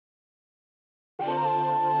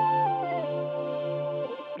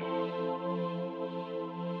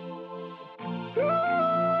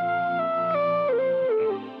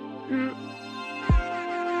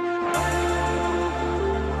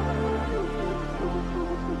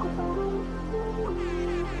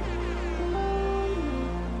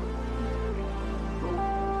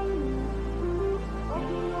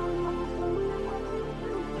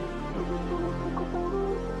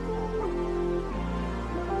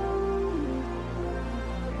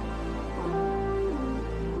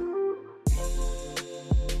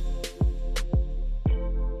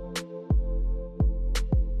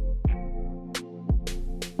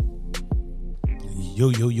Yo,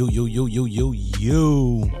 yo, yo, yo, yo, yo, yo,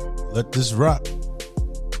 yo. Let this rock.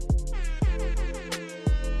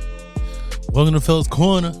 Welcome to Fellas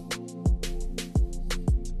Corner.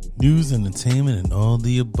 News, entertainment, and all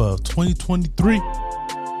the above. 2023.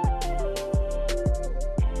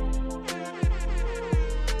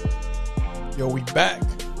 Yo, we back.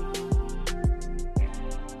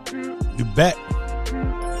 You back.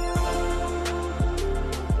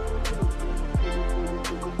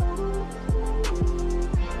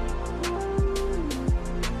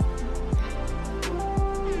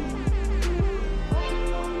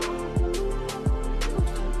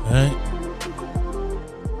 Alright.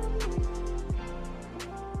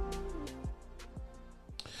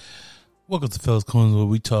 Welcome to Fellas Corner, where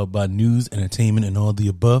we talk about news, entertainment, and all the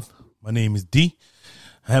above. My name is D.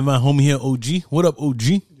 I have my homie here, OG. What up, OG?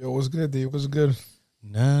 Yo, what's good, D? What's good?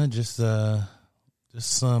 Nah, just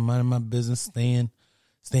minding my business, staying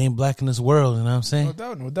black in this world. You know what I'm saying?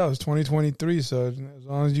 No doubt. It's 2023, so as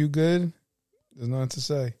long as you good, there's nothing to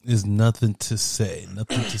say. There's nothing to say.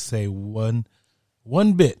 Nothing to say.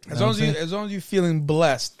 One bit. As long as you're feeling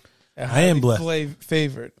blessed. I am blessed.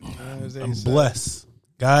 Favored. I'm blessed.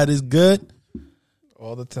 God is good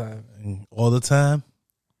all the time. And all the time,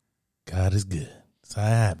 God is good. That's how it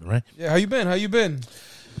happened, right? Yeah. How you been?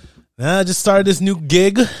 Now I just started this new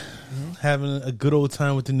gig. Having a good old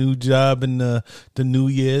time with the new job and the New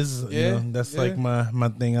Year's. Yeah, that's like my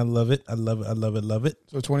thing. I love it. I love it.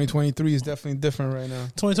 So 2023 is definitely different right now.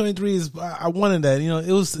 2023 is, I wanted that.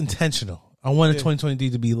 It was intentional. I wanted 2023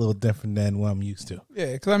 to be a little different than what I'm used to.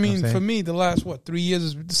 Yeah, because I mean, for me, the last 3 years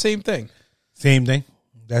is the same thing. Same thing.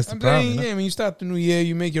 That's the problem. Yeah, when you start the new year,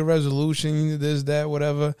 you make your resolution, this, that,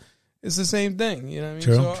 whatever. It's the same thing. You know what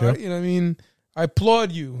I mean? True. I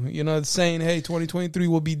applaud you, saying, hey, 2023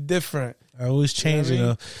 will be different. I always change,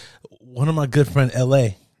 One of my good friend,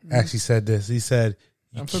 L.A., actually said this. He said,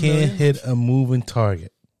 you can't hit a moving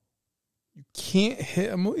target. You can't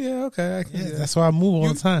hit a move? Yeah, okay. That's why I move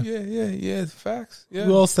all the time. Yeah. Facts. Yeah.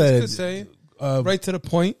 Who else said it? Right to the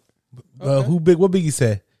point. Okay. What Biggie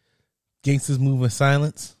said? Gangsters move in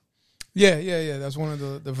silence. Yeah. That's one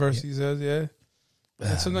of the verses he says, yeah.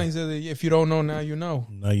 And sometimes he says, if you don't know, now you know.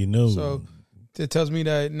 Now you know. So it tells me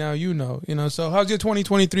that now you know. So how's your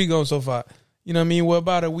 2023 going so far? You know what I mean? We're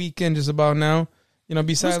about a weekend just about now.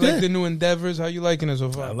 Besides the new endeavors, how you liking it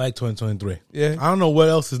so far? I like 2023. Yeah. I don't know what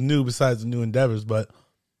else is new besides the new endeavors, but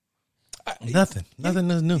nothing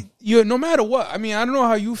is new. No matter what. I mean, I don't know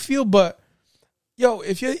how you feel, but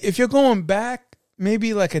if you're going back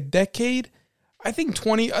maybe like a decade, I think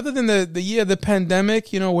other than the year of the pandemic,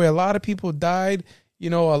 where a lot of people died, a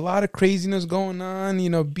lot of craziness going on,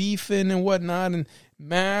 beefing and whatnot, and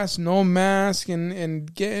no mask,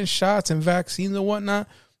 and getting shots and vaccines and whatnot.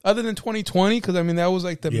 Other than 2020, because I mean that was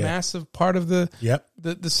like the massive part of the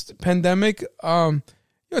pandemic.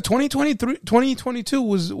 2022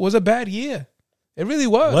 was a bad year. It really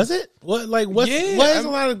was. Was it? What? Like what? Yeah, why is a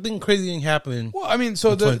lot of crazy happening? Well, I mean,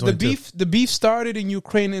 so the beef started in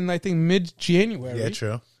Ukraine in I think mid-January. Yeah,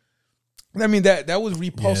 true. I mean that was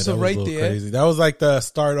repulsive that was right there. Crazy. That was like the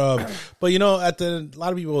start of, but a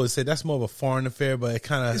lot of people always say that's more of a foreign affair, but it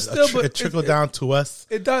kind of it trickled down to us.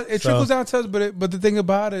 It does. It trickles down to us, but the thing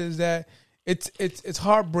about it is that it's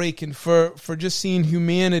heartbreaking for just seeing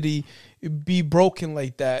humanity be broken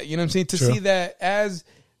like that. You know what I'm saying? To see that as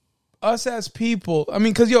us as people. I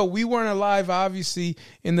mean, because we weren't alive obviously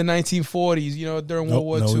in the 1940s. During World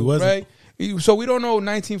War II, right? So we don't know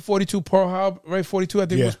 1942 Pearl Harbor, right? 42, I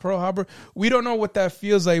think was Pearl Harbor. We don't know what that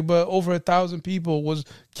feels like, but over 1,000 people was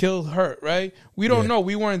killed, hurt, right? We don't know.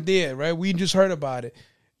 We weren't there, right? We just heard about it.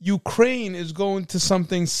 Ukraine is going to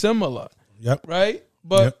something similar, right?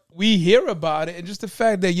 But we hear about it, and just the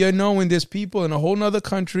fact that you're knowing there's people in a whole other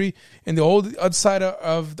country and the whole other side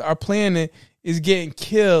of our planet is getting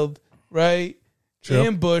killed, right? True.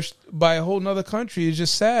 Ambushed by a whole nother country is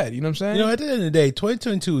just sad. You know what I'm saying? At the end of the day,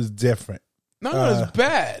 2022 is different. No, it's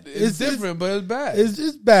bad. It's different, but it's bad.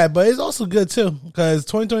 It's bad, but it's also good too, because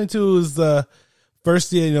 2022 is the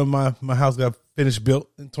first year. My house got finished built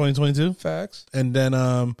in 2022. Facts. And then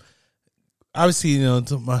obviously,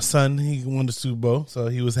 my son, he won the Super Bowl, so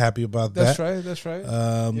he was happy about that. That's right.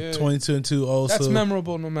 2022 also. That's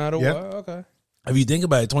memorable no matter what. Okay. If you think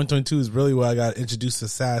about it, 2022 is really where I got introduced to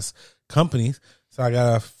SaaS companies. So I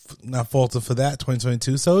got not faulted for that,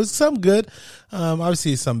 2022. So it's some good.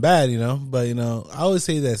 Obviously it's some bad, but I always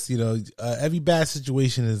say this, every bad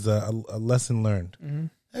situation is a lesson learned. Mm-hmm.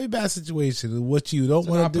 Every bad situation, what you don't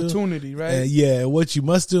want to do. Opportunity, right? What you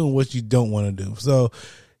must do and what you don't want to do. So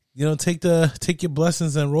take your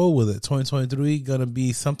blessings and roll with it. 2023 gonna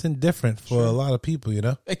be something different for a lot of people.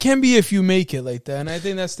 It can be if you make it like that, and I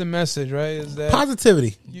think that's the message, right? Is that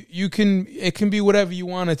positivity? It can be whatever you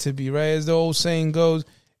want it to be, right? As the old saying goes,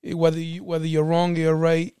 whether you're wrong or you're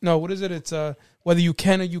right. No, what is it? It's whether you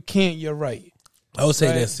can or you can't, you're right. I would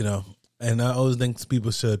say this, and I always think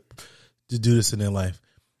people should do this in their life.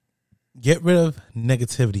 Get rid of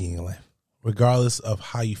negativity in your life, regardless of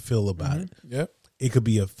how you feel about it. Yep. It could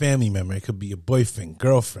be a family member. It could be a boyfriend,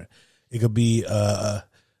 girlfriend. It could be a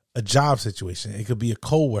job situation. It could be a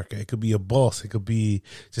coworker. It could be a boss. It could be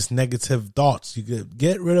just negative thoughts. You could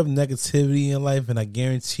get rid of negativity in your life, and I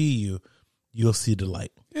guarantee you'll see the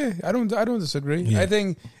light. Yeah, I don't disagree. Yeah. I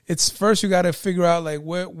think it's first you got to figure out like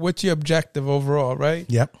what's your objective overall, right?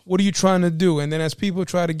 Yep. What are you trying to do? And then as people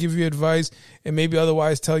try to give you advice and maybe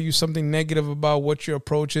otherwise tell you something negative about what your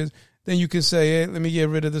approach is, then you can say, hey, let me get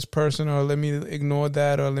rid of this person, or let me ignore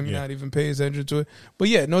that, or let me not even pay attention to it. But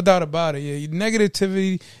yeah, no doubt about it. Yeah,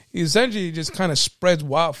 negativity essentially just kind of spreads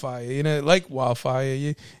wildfire. Like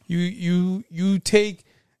wildfire. You take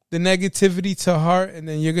the negativity to heart, and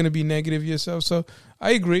then you're going to be negative yourself. So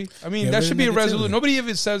I agree. I mean, that should be a resolution. Nobody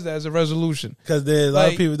even says that as a resolution. Because there are a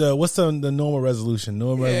lot of people, what's the normal resolution?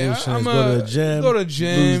 Normal resolution is go to the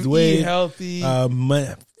gym, lose weight, eat healthy,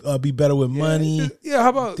 be better with money. Yeah, how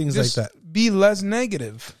about things like that? Be less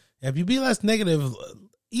negative. If you be less negative,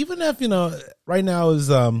 even if, right now is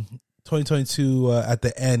 2022 at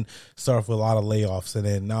the end, start off with a lot of layoffs. And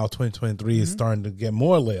then now 2023 is starting to get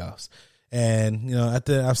more layoffs. And,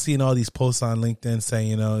 I've seen all these posts on LinkedIn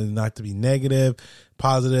saying, not to be negative,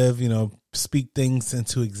 positive, speak things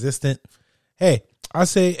into existence. Hey, I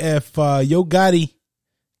say if Yo Gotti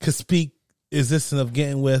could speak existence of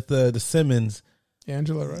getting with the Simmons.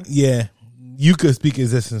 Angela, right? Yeah. You could speak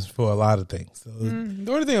existence for a lot of things. So,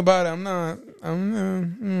 the only thing about it,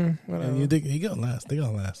 I'm whatever. You think he gonna last? They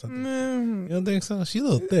gonna last. You don't think so? She's a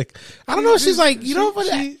little thick. I don't know. She's like,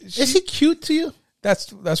 is she cute to you?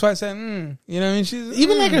 That's why I said, you know what I mean? She's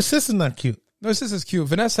even like her sister's not cute. No, her sister's cute.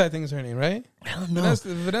 Vanessa, I think is her name, right? I don't know.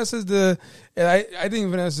 Vanessa's I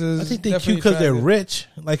think Vanessa's. I think they're cute because they're rich.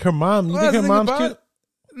 Like her mom. You think her mom's cute?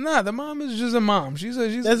 Nah, the mom is just a mom. She's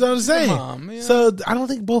that's what I'm saying. Mom, So I don't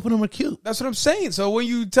think both of them are cute. That's what I'm saying. So when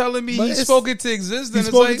you telling me he spoke into existence,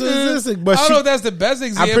 it's like, but I don't know if that's the best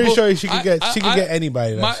example. I'm pretty sure she could get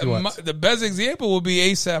anybody that she wants. The best example would be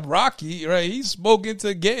ASAP Rocky, right? He spoke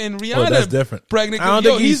into getting Rihanna that's different. Pregnant. I don't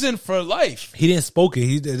think he's in for life. He didn't spoke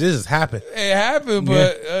it. It just happened. It happened,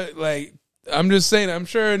 but I'm just saying. I'm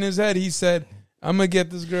sure in his head he said, I'm gonna get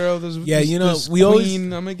this girl. We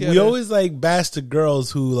always like bash the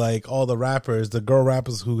girls who like all the rappers, the girl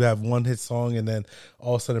rappers who have one hit song and then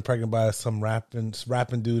all of a sudden pregnant by some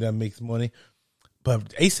rapping dude that makes money. But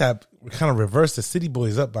ASAP kind of reversed the City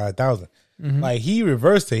Boys up by 1,000. Like he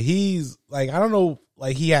reversed it. He's like, I don't know,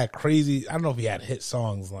 like he had crazy. I don't know if he had hit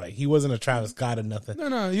songs. Like he wasn't a Travis Scott or nothing.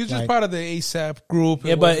 No, he was just part of the ASAP group.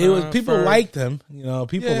 Yeah, but it was people liked him.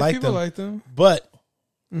 People liked him. But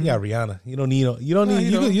yeah, Rihanna. You don't need.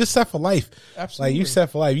 You're set for life. Absolutely, like you're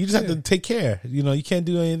set for life. You just have to take care. You can't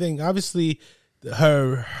do anything. Obviously,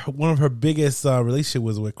 one of her biggest relationship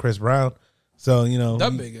was with Chris Brown. So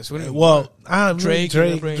the biggest.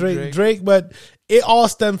 Drake. But it all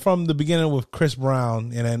stemmed from the beginning with Chris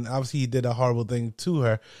Brown, and then obviously he did a horrible thing to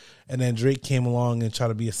her, and then Drake came along and tried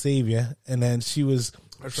to be a savior, and then she was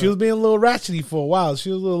being a little ratchety for a while. She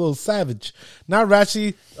was a little savage, not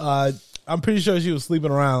ratchety. I'm pretty sure she was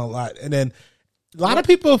sleeping around a lot. And then a lot of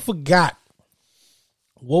people forgot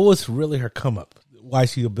what was really her come up. Why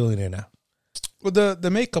is she a billionaire now? Well,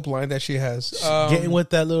 the makeup line that she has. Getting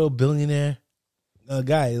with that little billionaire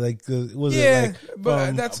guy. Like,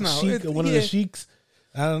 but that's not. One of the sheiks?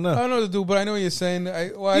 I don't know. I don't know what to do, but I know what you're saying.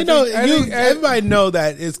 Everybody know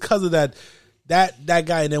that it's because of that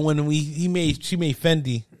guy. And then when she made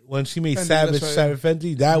Fendi, when she made Savage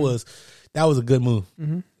Fendi, that was a good move.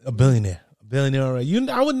 Mm-hmm. A billionaire.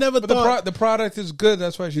 I would never thought the product is good.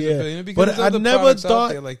 That's why she's a billionaire. Because I never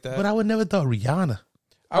thought like that. But I would never thought Rihanna.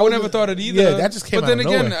 I would never thought it either. Yeah, that just came out of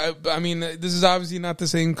nowhere. But then again, this is obviously not the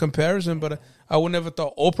same comparison. But I would never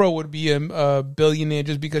thought Oprah would be a billionaire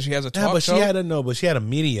just because she has a talk show. But she had a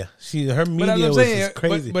media. Her media was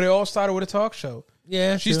crazy. But it all started with a talk show.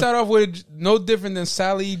 Yeah, she started off with no different than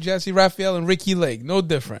Sally, Jesse Raphael, and Ricky Lake. No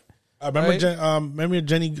different. I remember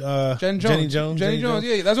Jenny Jones.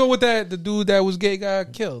 Yeah, that's what with the dude that was gay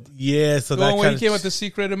got killed. Yeah, so the one when he came with The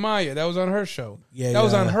Secret Admirer, that was on her show. Yeah, that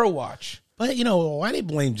was on her watch. But why they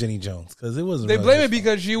blame Jenny Jones? Because it wasn't. They really blame his it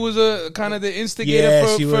because she was a kind of the instigator Yeah,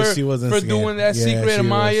 for she was for instigating. doing that Yeah, secret she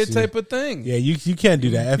admirer was. type of thing. Yeah, you can't do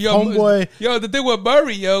that. If Yo, homeboy, the thing with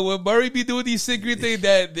Murray, when Murray be doing these secret things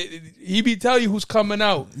that he be telling you who's coming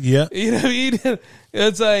out. yeah, You know what I mean?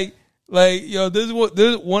 It's like this is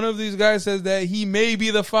what one of these guys says that he may be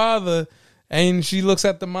the father, and she looks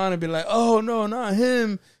at the mom and be like, "Oh no, not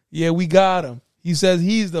him. Yeah, we got him. He says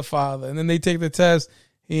he's the father." And then they take the test.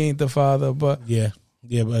 He ain't the father, but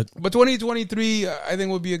but 2023 I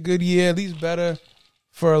think would be a good year, at least better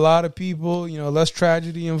for a lot of people. Less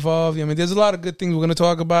tragedy involved. I mean, there's a lot of good things. We're going to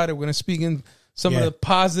talk about it. We're going to speak in some of the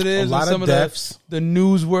positives, a lot and some of deaths. the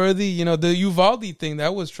newsworthy. The Uvalde thing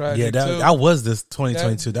that was tragic. yeah, too. that was this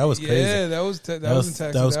 2022. That was crazy. Yeah, that was in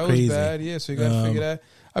Texas. that was crazy. Bad. Yeah, so you got to figure that.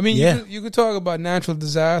 I mean, yeah. you could talk about natural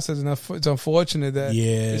disasters, and it's unfortunate that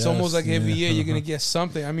it's almost like every year you're going to get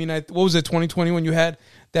something. I mean, what was it, 2020 when you had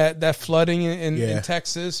that flooding in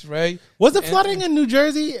Texas, right? Was it flooding in New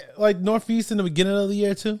Jersey, like Northeast, in the beginning of the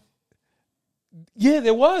year too? Yeah,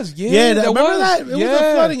 there was. Remember that? It was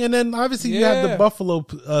a flooding, and then obviously you had the Buffalo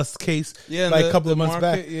case, like a couple of months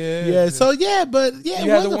back. Yeah. So it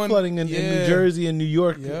was a flooding in New Jersey and New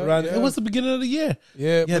York. It was the beginning of the year.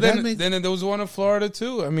 Yeah, but then there was one in Florida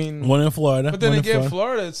too. I mean, one in Florida. But then again,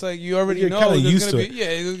 Florida, it's like you already know there's going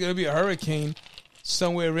to be a hurricane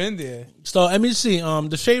somewhere in there. So let me see.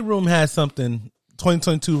 The Shade Room has something.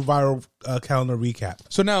 2022 viral calendar recap.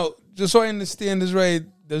 So now, just so I understand this right,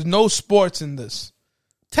 there's no sports in this.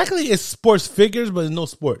 Technically, it's sports figures, but there's no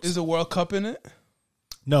sports. Is a World Cup in it?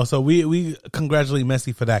 No, so we congratulate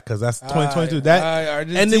Messi for that because that's 2022. That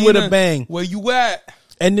Argentina, ended with a bang. Where you at?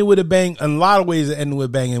 Ended with a bang. In a lot of ways, it ended with a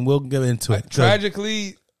bang, and we'll get into it.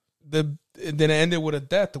 Tragically, then it ended with a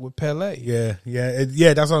death with Pele. Yeah.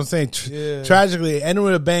 That's what I'm saying. Tragically, it ended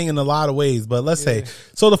with a bang in a lot of ways. But let's say,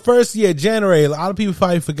 so the first year, January, a lot of people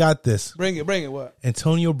probably forgot this. Bring it. What?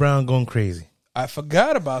 Antonio Brown going crazy. I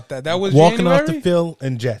forgot about that. That was walking January? off the field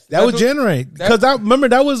in jets. That was January because I remember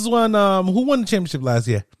that was when who won the championship last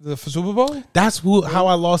year? The Super Bowl. That's how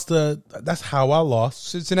I lost. That's how I lost.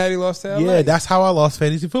 Cincinnati lost to LA. Yeah, that's how I lost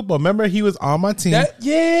fantasy football. Remember, he was on my team.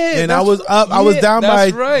 And I was up. I was down by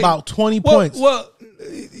about 20 points. Well,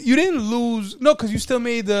 you didn't lose. No, because you still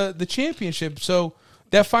made the championship. So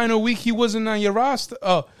that final week, he wasn't on your roster.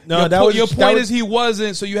 Oh no, your point is he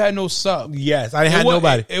wasn't. So you had no sub. Yes, I had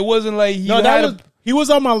nobody. It wasn't like he he was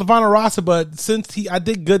on my final roster, but since I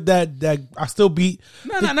did good that I still beat.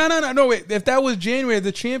 No. Wait, if that was January,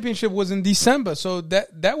 the championship was in December, so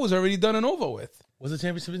that was already done and over with. Was the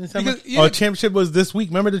championship in December? Championship was this week.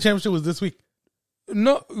 Remember, the championship was this week.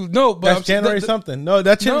 No, but that's January something. No,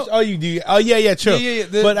 that championship. No. Oh, you do. Oh, yeah, true. Yeah.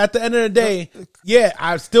 But at the end of the day,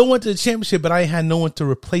 I still went to the championship, but I had no one to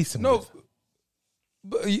replace him. No,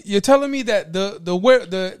 but you're telling me that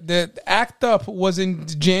the act up was in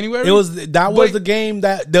January. It was the game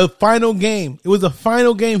the final game. It was the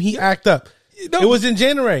final game. He act up. No, it was in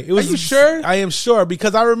January. Are you sure? I am sure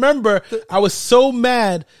because I remember I was so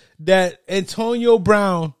mad that Antonio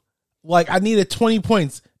Brown, I needed 20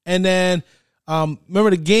 points, and then.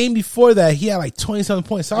 Remember the game before that, he had like 27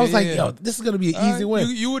 points. So I was yo, this is going to be an easy win.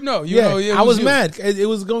 You would know. I was mad. It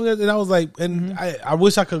was going, and I was like, and I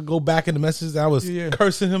wish I could go back in the messages. I was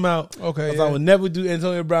cursing him out. Okay. I would never do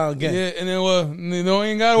Antonio Brown again. Yeah, and then, you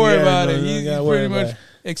ain't got to worry about it. He's pretty much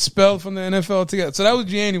expelled from the NFL together. So that was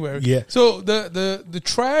January. Yeah. So the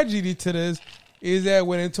tragedy to this is that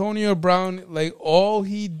when Antonio Brown, all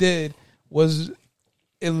he did was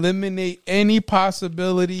eliminate any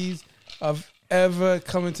possibilities of ever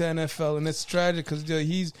coming to NFL, and it's tragic because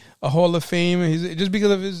he's a Hall of Famer. He's just because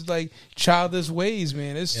of his childish ways,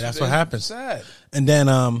 man. That's what happens. Sad. And then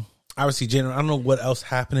obviously January. I don't know what else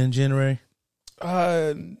happened in January.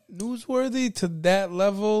 Newsworthy to that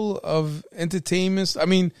level of entertainment. I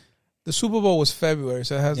mean, the Super Bowl was February,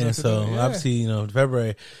 so it has nothing to do. Obviously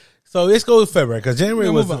February. So let's go with February because January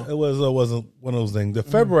wasn't one of those things. The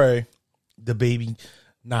February, the baby.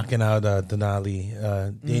 Knocking out Denali,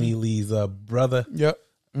 Danny Lee's brother. Yep.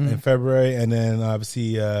 In February, and then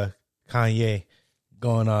obviously Kanye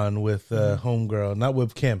going on with Homegirl, not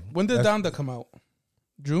with Kim. When did Donda come out?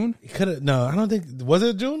 June? No, I don't think. Was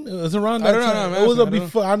it June? It was around that time. I don't know. It was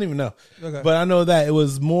before. I don't even know. Okay. But I know that it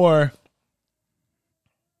was more.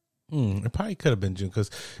 It probably could have been June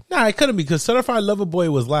because it couldn't be because Certified Lover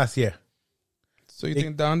Boy was last year. So you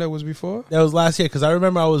think Donda was before? That was last year because I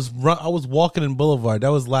remember I was walking in Boulevard.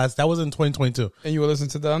 That was in 2022. And you were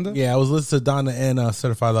listening to Donda? Yeah, I was listening to Donda and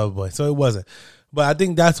Certified Lover Boy. So it wasn't. But I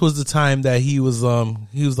think that was the time that he was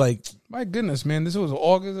like, my goodness, man, this was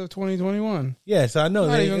August of 2021. yes, I know.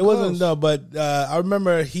 It wasn't, no, but I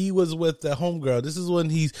remember he was with the homegirl. This is when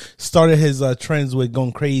he started his trends with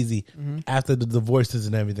going crazy after the divorces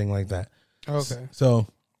and everything like that. Okay. So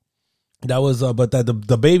that was, but that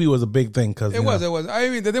the baby was a big thing because it was. I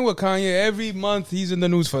mean, the thing with Kanye, every month he's in the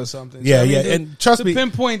news for something. Yeah, so, I mean, and trust me,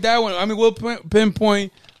 pinpoint that one. I mean, we'll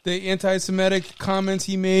pinpoint the anti-Semitic comments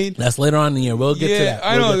he made. That's later on in the year. We'll get to that.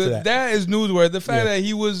 I know that is newsworthy. The fact that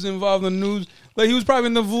he was involved in the news, like he was probably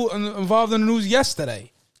involved in the news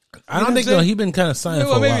yesterday. I don't think so. He's been kind of silent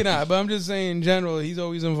for a while. Maybe not, but I'm just saying in general, he's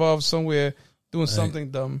always involved somewhere doing something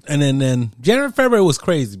dumb. And then January, February was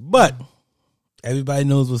crazy, but everybody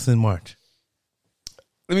knows what's in March.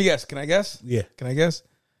 Let me guess. Can I guess? Yeah. Can I guess?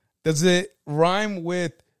 Does it rhyme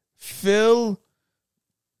with Phil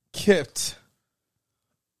Kipt?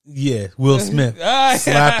 Yeah, Will Smith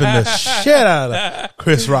slapping the shit out of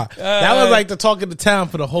Chris Rock. That was like the talk of the town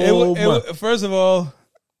for the whole month. First of all,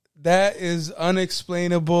 that is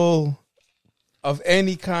unexplainable of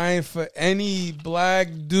any kind for any black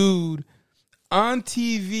dude on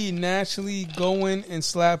TV naturally going and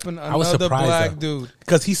slapping another black dude.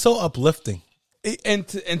 Because he's so uplifting. And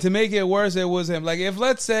to make it worse, it was him. Like if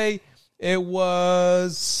let's say it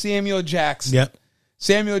was Samuel Jackson. Yep.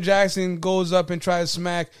 Samuel Jackson goes up and tries to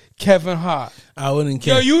smack Kevin Hart. I wouldn't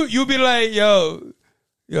care. Yo, you be like, yo,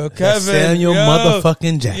 Kevin, that's Samuel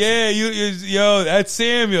motherfucking Jackson. Yeah, yo, that's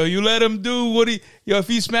Samuel. You let him do what if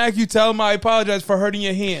he smack you, tell him I apologize for hurting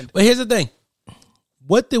your hand. But here's the thing.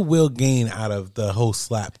 What did Will gain out of the whole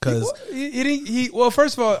slap? Because well,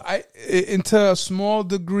 first of all, into a small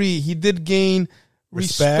degree, he did gain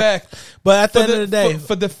respect. But at the end of the day,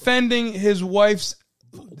 for defending his wife's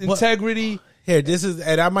integrity. Here, this is,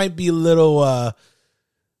 and I might be a little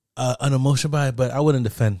unemotional by it, but I wouldn't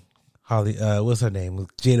defend Holly. What's her name?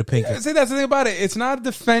 Jada Pinkett. See, that's the thing about it. It's not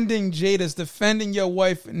defending Jada. It's defending your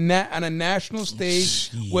wife on a national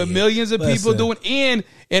stage where millions of people doing.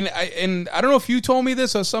 And I don't know if you told me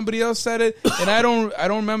this or somebody else said it, and I don't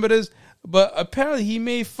remember this, but apparently he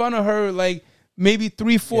made fun of her like maybe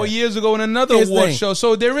 3-4 years ago in another award show.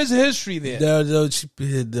 So there is history there.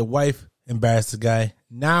 The wife embarrassed the guy.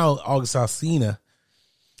 Now August Alsina,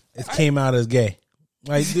 it came out as gay.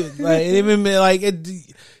 The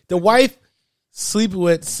wife sleeping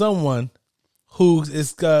with someone who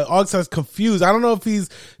is August confused. I don't know if he's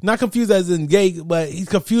not confused as in gay, but he's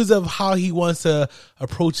confused of how he wants to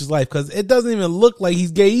approach his life because it doesn't even look like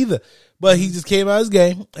he's gay either. But he just came out as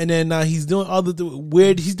gay, and then he's doing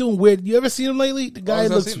weird. He's doing weird. You ever seen him lately? The guy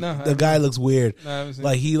looks weird. No,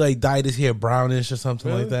 like he dyed his hair brownish or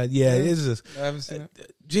something like that. Yeah, it's just. I haven't seen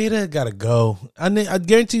it. Jada gotta go. I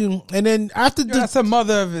guarantee you. And then after that's the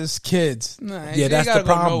mother of his kids. That's the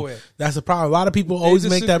problem. That's the problem. A lot of people always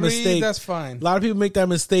make that mistake. That's fine. A lot of people make that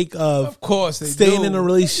mistake of course, they staying in a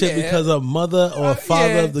relationship because of mother or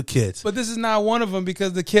father of the kids. But this is not one of them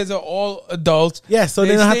because the kids are all adults. Yeah, so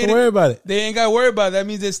they don't have to worry about it. They ain't got to worry about it. That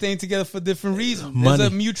means they're staying together for different reasons. Money.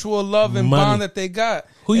 There's a mutual love and bond that they got.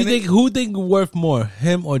 Who think worth more,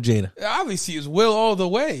 him or Jada? Obviously, it's Will all the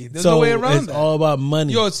way. There's no way around that. It's all about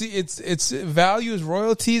money. Yo, see, it's values,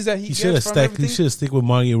 royalties that he gets from everything. He should have stick with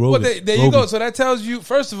Margie Robbie. Well, there you go. So that tells you,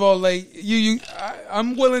 first of all, like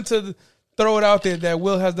I'm willing to throw it out there that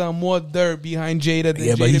Will has done more dirt behind Jada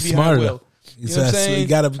than Jada he's behind Will. You know what I'm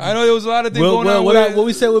saying? I know there was a lot of things going on. What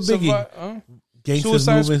we said with Biggie?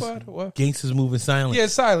 Gangsters moving silent. Yeah,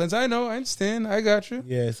 silence. I know. I understand. I got you.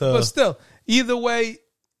 Yeah. So, but still, either way,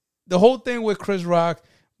 the whole thing with Chris Rock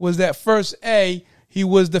was that first, he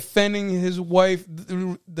was defending his wife,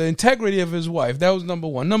 the integrity of his wife. That was number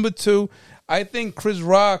one. Number two, I think Chris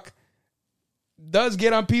Rock does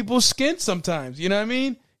get on people's skin sometimes. You know what I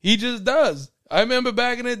mean? He just does. I remember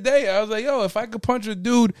back in the day, I was like, yo, if I could punch a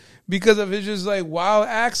dude because of his just like wild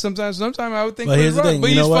acts sometimes I would think Chris Rock. But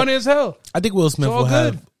he's funny as hell. I think Will Smith will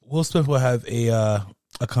have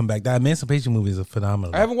a comeback. That Emancipation movie is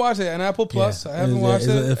phenomenal. I haven't watched it on Apple Plus. I haven't watched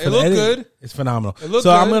it. It looked good. It's phenomenal.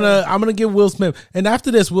 I'm gonna give Will Smith, and after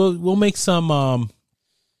this we'll make some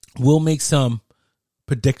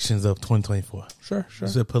predictions of 2024. Sure.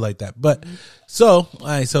 So put it like that. But all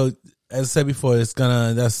right. So as I said before, that's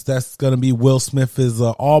gonna be Will Smith.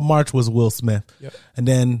 All March was Will Smith, and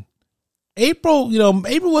then April.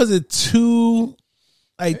 April wasn't too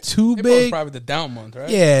April big. Was probably the down month, right?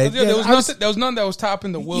 Yeah. There was nothing that was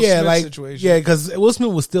topping the Will Smith situation. Yeah, because Will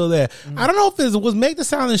Smith was still there. Mm-hmm. I don't know if it was Make the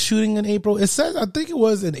Silence shooting in April. It says I think it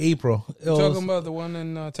was in April. You talking about the one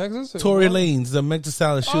in Texas? Tory Lanez, the Make the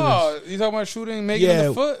Silence shooting. Oh, you talking about shooting Megan in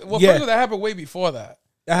the foot? Well, first of all, that happened way before that.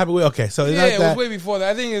 That happened. Okay, so Yeah, like it that. was way before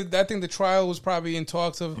that. I think the trial was probably in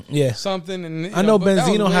talks of something. And I know but that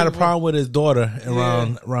was Benzino way had a before. problem with his daughter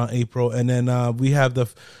around April, and then we have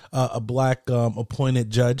a black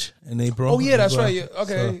appointed judge in April. Oh yeah, that's as well. right. Yeah.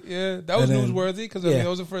 Okay, So, yeah, that was and then- newsworthy because yeah.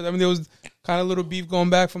 those were first. I mean, there was kind of little beef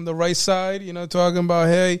going back from the right side. Talking about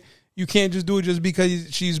hey, you can't just do it just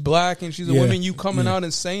because she's black and she's a Yeah. woman. You coming out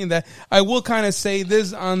and saying that. I will kind of say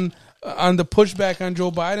this on the pushback on Joe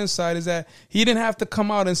Biden's side is that he didn't have to come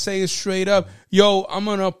out and say it straight up. Yo, I'm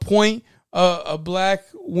gonna appoint a black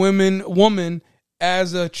woman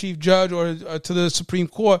as a chief judge or to the Supreme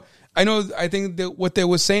Court. I think that what they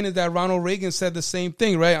were saying is that Ronald Reagan said the same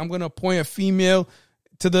thing, right? I'm going to appoint a female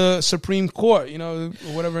to the Supreme Court, or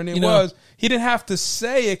whatever her name was. He didn't have to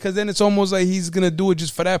say it because then it's almost like he's going to do it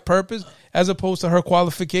just for that purpose as opposed to her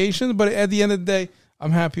qualifications. But at the end of the day,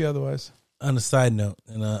 I'm happy otherwise. On a side note,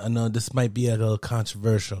 and I know this might be a little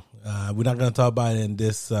controversial. We're not going to talk about it in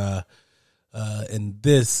this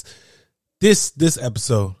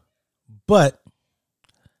episode, but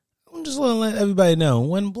I'm just want to let everybody know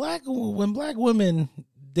when black women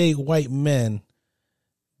date white men,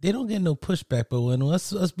 they don't get no pushback. But when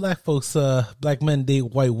us black folks, black men date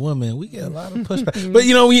white women, we get a lot of pushback. But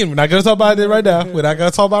we're not going to talk about it right now. We're not going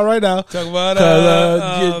to talk about it right now. Talk about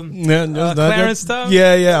Clarence Thomas?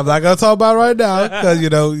 Yeah. I'm not going to talk about it right now because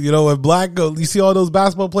when black you see all those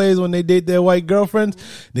basketball players when they date their white girlfriends,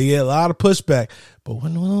 they get a lot of pushback. But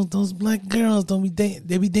when those black girls they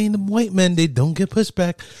be dating them white men, they don't get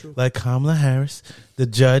pushback. True. Like Kamala Harris, the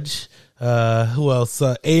judge. Who else?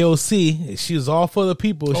 AOC. She was all for the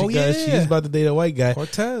people. She's about to date a white guy.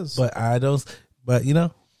 Cortez. But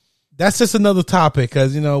that's just another topic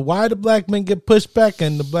because why the black men get pushed back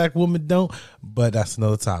and the black women don't. But that's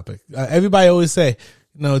another topic. Everybody always say,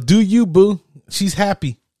 do you, boo? She's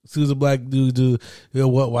happy. She was a black dude.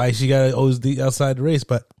 Why she got to always be outside the race?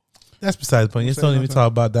 But that's besides the point. Just don't even talk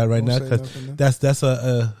about that right now because that's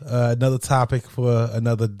another topic for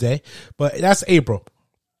another day. But that's April.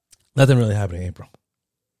 Nothing really happened in April.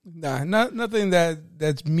 Nah, nothing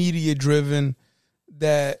that's media driven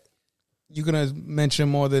that you're gonna mention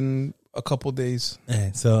more than a couple days.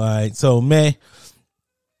 And so, all right. So May,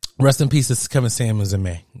 rest in peace to Kevin Samuels in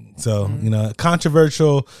May. So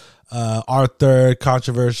controversial. Our third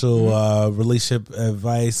controversial relationship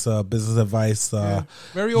advice, business advice.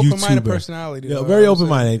 Very open-minded personality. Yeah, very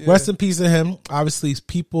open-minded. Rest in peace to him. Obviously,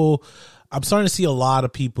 I'm starting to see a lot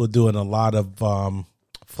of people doing a lot of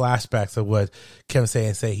flashbacks of what Kevin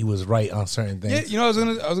say he was right on certain things. Yeah, I was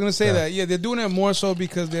gonna say that. Yeah, they're doing it more so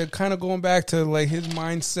because they're kind of going back to like his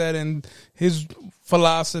mindset and his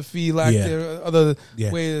philosophy, like their other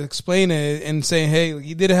way to explain it, and saying, hey,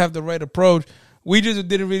 he didn't have the right approach. We just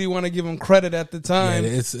didn't really want to give him credit at the time.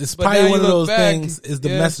 Yeah, it's probably one of those things. Is the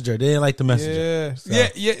messenger? They didn't like the messenger. Yeah, so.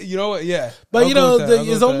 yeah. You know what? Yeah, but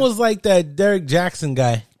it's almost like that Derek Jackson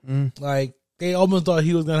guy. Like they almost thought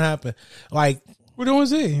he was gonna happen. Like. Which one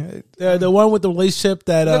was he? The one with the relationship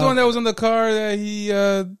that that's the one that was in the car that he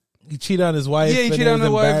cheated on his wife. Yeah, he cheated on his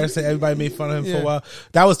wife. Everybody made fun of him for a while.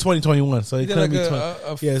 That was 2021, so he couldn't be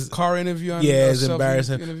a car interview. It's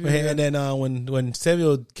embarrassing. And then when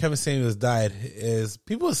Kevin Samuels died, a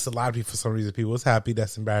lot of people for some reason people was happy.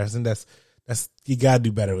 That's embarrassing. That's you gotta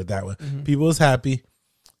do better with that one. People was happy.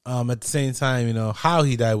 At the same time, how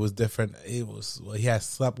he died was different. It was he had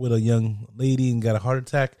slept with a young lady and got a heart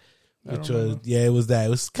attack. Which was it was that. It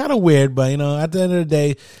was kind of weird, but at the end of the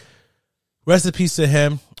day, rest in peace to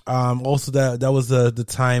him. Also that was the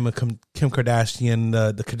time of Kim Kardashian,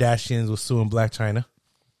 the Kardashians was suing Black China.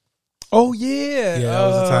 Oh yeah, that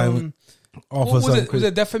was the time. Was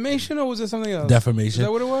it defamation or was it something else? Defamation. Is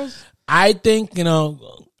that what it was? I think and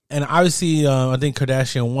obviously I think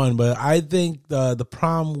Kardashian won, but I think the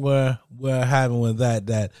problem we're having with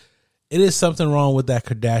that it is something wrong with that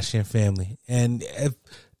Kardashian family, and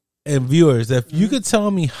viewers, if you could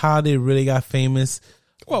tell me how they really got famous,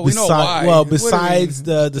 we know why. Well, besides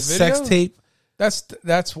the sex tape,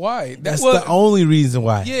 that's why. That's the only reason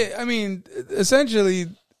why. Yeah, I mean, essentially,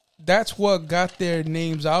 that's what got their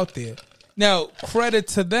names out there. Now, credit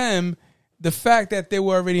to them, the fact that they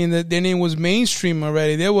were already their name was mainstream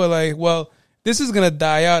already. They were like, well, this is gonna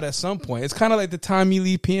die out at some point. It's kind of like the Tommy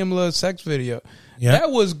Lee Pamela sex video. Yeah.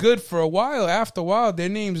 That was good for a while. After a while, their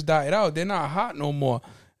names died out. They're not hot no more.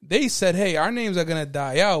 They said, hey, our names are going to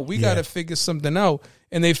die out. We got to figure something out.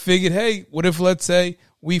 And they figured, hey, what if, let's say,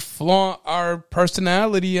 we flaunt our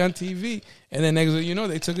personality on TV? And then next thing you know,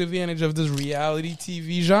 they took advantage of this reality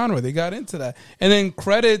TV genre. They got into that. And then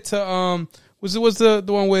credit to, what's the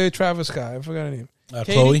one with Travis Scott? I forgot her name.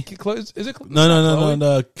 Chloe. Is it?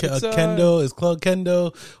 No. Kendall is Chloe.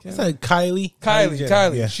 Kendall. What's that? Kylie.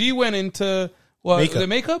 Kylie. Yeah. She went into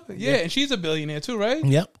makeup. Yeah, and she's a billionaire too, right?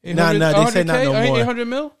 Yep. No, they say not no more. 800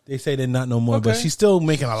 mil. They say they're not no more, but she's still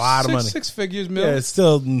making a lot of money. 6 figures mil. Yeah, it's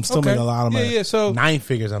still making a lot of money. Yeah. So 9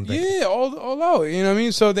 figures, I'm thinking. Yeah, all out. You know what I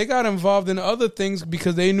mean? So they got involved in other things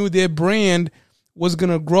because they knew their brand was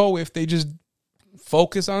gonna grow if they just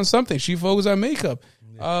focus on something. She focused on makeup.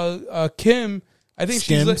 Kim, I think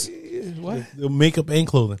Skims. she's what? The makeup and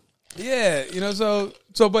clothing. Yeah, so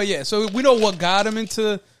we know what got him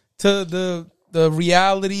into the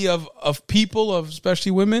reality of people, of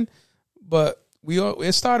especially women, but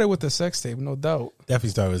it started with the sex tape, no doubt. Definitely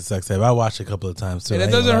started with the sex tape. I watched it a couple of times too. And it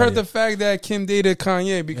doesn't hurt the fact that Kim dated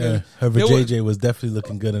Kanye because her JJ was definitely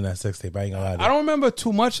looking good in that sex tape. I ain't gonna lie to you. I don't remember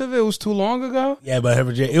too much of it. It was too long ago. Yeah, but her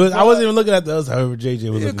JJ, I wasn't even looking at those. However, JJ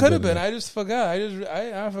was. It could have been. I just forgot.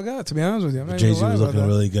 I forgot, to be honest with you. JJ was looking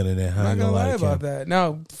really good in there. I'm not gonna lie about that.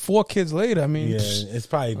 Now 4 kids later, I mean, yeah, it's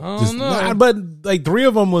probably. I don't know. But like 3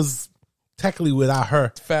 of them was technically without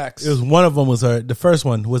her. Facts. It was one of them was her. The first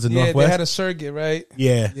one was in Northwest. They had a surrogate, right?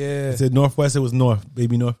 Yeah. Is it Northwest? It was North,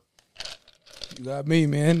 baby North. You got me,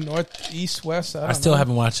 man. North, East, West. I still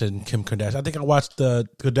haven't watched Kim Kardashian. I think I watched the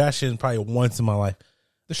Kardashian probably once in my life.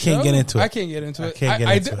 The show? Can't get into it. I can't get into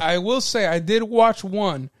it. I will say I did watch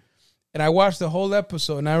one, and I watched the whole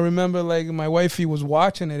episode. And I remember, like, my wifey was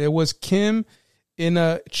watching it. It was Kim in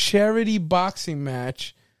a charity boxing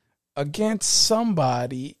match against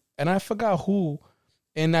somebody, and I forgot who.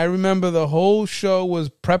 And I remember the whole show was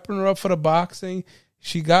prepping her up for the boxing.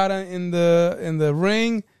 She got in the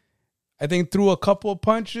ring. I think threw a couple of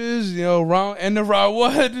punches, end of round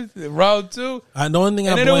 1, round 2. The only thing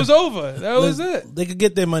it was over. That was it. They could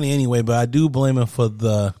get their money anyway, but I do blame him for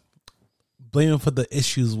the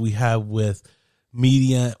issues we have with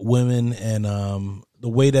media, women, and the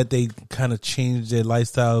way that they kind of changed their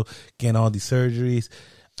lifestyle, getting all these surgeries.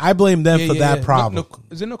 I blame them for that problem.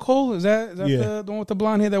 Is it Nicole? Is that the one with the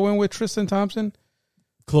blonde hair that went with Tristan Thompson?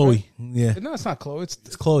 Chloe. Right? Yeah. No, it's not Chloe.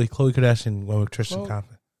 It's Chloe. Chloe Kardashian went with Tristan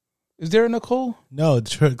Thompson. Is there a Nicole? No,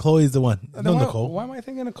 Chloe's the one. No, Nicole. Why am I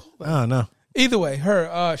thinking Nicole? I don't know. Either way,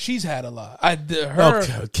 her she's had a lot.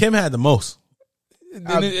 Kim had the most.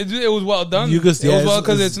 It was well done. It was well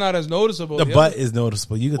because it's not as noticeable. The butt is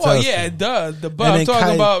noticeable. You can tell. Yeah, it does. The butt. I'm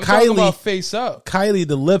talking about face up. Kylie,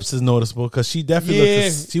 the lips is noticeable because she definitely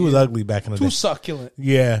she was ugly back in the day. Too succulent.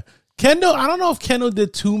 Yeah. Kendall, I don't know if Kendall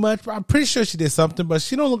did too much. I'm pretty sure she did something, but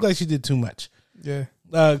she don't look like she did too much. Yeah.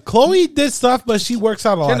 Chloe did stuff, but she works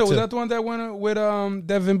out a lot Kendall, too. Was that the one that went with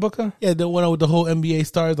Devin Booker? Yeah, the one with the whole NBA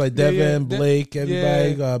stars like Devin, Blake,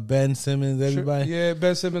 everybody, Ben Simmons, everybody. Yeah,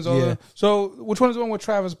 Ben Simmons. All that. So, which one is the one with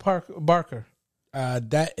Travis Barker?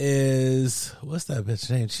 That is, what's that bitch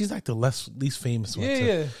name? She's like the least famous one.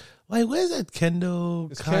 Yeah. Like, where's that? Kendall,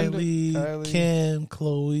 Kylie, Kim,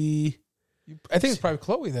 Chloe. I think it's probably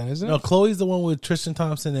Chloe then, isn't it? No, Chloe's the one with Tristan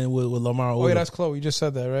Thompson and with Lamar Odom. Oh, yeah, that's Chloe. You just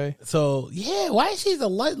said that, right? So, yeah, why is she the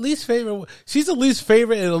least favorite? She's the least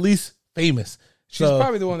favorite and the least famous. She's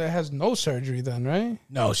probably the one that has no surgery then, right?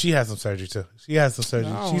 No, she has some surgery too. She has some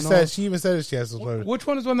surgery. She even said that she has some surgery. Which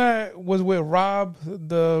one is one that was with Rob,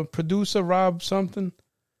 the producer, Rob something?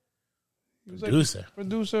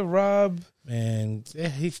 Producer Rob. Man,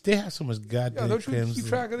 they have so much goddamn. Don't you keep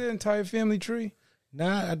track of their entire family tree?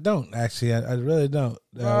 Nah, I don't actually. I really don't.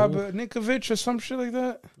 Rob Ninkovich or some shit like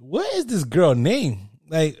that. What is this girl name?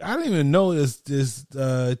 Like, I don't even know this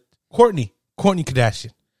Kourtney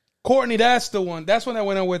Kardashian. Kourtney, that's the one. That's one that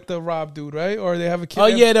went on with the Rob dude, right? Or they have a kid. Oh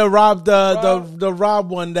yeah, the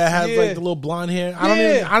Rob one that has like the little blonde hair.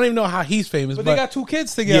 I don't even know how he's famous. But they got 2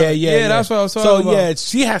 kids together. Yeah. That's what I was talking about. So yeah,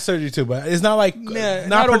 she has surgery too, but it's not like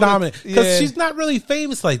not predominant because she's not really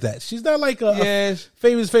famous like that. She's not like a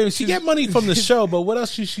famous. She get money from the show, but what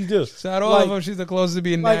else should she do? Not all of them. She's the closest to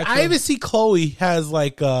being natural. I even see Chloe has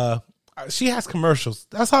like she has commercials.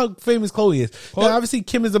 That's how famous Chloe is. Now, obviously,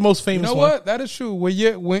 Kim is the most famous. You know what? That is true.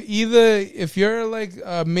 If you're like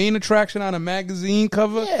a main attraction on a magazine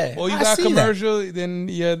cover, or you got commercial, then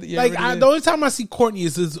the only time I see Kourtney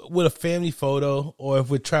is with a family photo or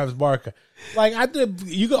with Travis Barker. Like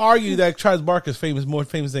you could argue that Travis Barker is more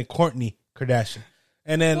famous than Kourtney Kardashian.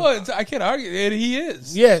 And then I can't argue that he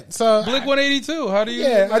is. Yeah, so Blink 182. How do you?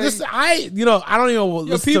 Yeah, I don't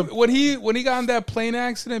even. When he got in that plane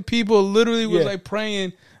accident, people literally was like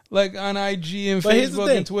praying, like on IG and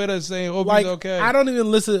Facebook and Twitter, saying, "Hope he's okay." I don't even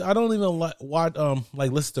listen. I don't even watch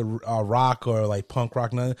listen to rock or like punk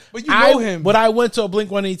rock. Nothing. But you know him. But I went to a Blink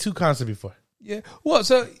 182 concert before. Yeah. Well,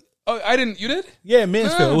 so Oh, I didn't. You did? Yeah,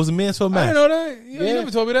 Mansfield. It was a Mansfield match. I didn't know that. You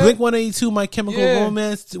never told me that. Blink 182, My Chemical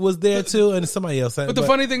Romance was there too, and somebody else. But the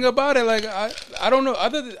funny thing about it, like I don't know.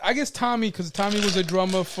 I guess Tommy, because Tommy was a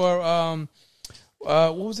drummer for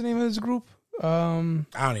what was the name of his group? I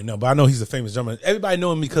don't even know, but I know he's a famous drummer. Everybody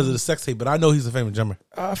know him because of the sex tape, but I know he's a famous drummer.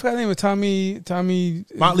 I forgot the name of Tommy.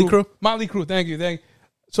 Motley Crue. Motley Crue. Thank you.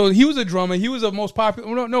 So he was a drummer. He was the most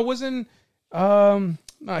popular. No, wasn't.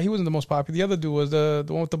 No, he wasn't the most popular. The other dude was the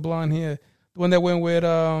one with the blonde hair. The one that went with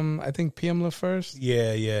I think Pamela first.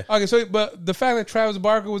 Yeah. Okay, so but the fact that Travis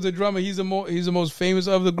Barker was the drummer, he's the most famous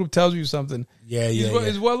of the group tells you something. Yeah.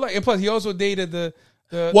 He's well liked. And plus he also dated the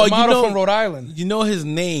model from Rhode Island. You know his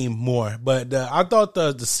name more, but I thought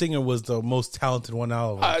the singer was the most talented one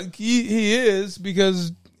out of them. He is,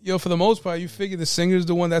 because for the most part, you figure the singer is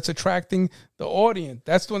the one that's attracting the audience.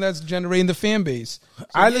 That's the one that's generating the fan base. So,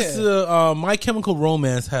 I listened to My Chemical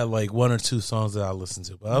Romance had like one or two songs that I listened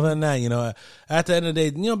to, but other than that, at the end of the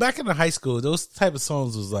day, back in the high school, those type of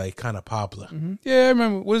songs was like kind of popular. Mm-hmm. Yeah, I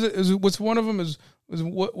remember. What is it? What's one of them? Is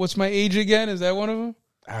What's My Age Again? Is that one of them?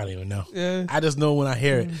 I don't even know. Yeah. I just know when I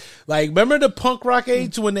hear it. Like, remember the punk rock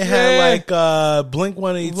age when they had like Blink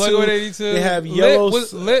 182? Blink 182. They have Yellow.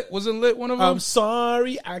 Wasn't Lit one of them? I'm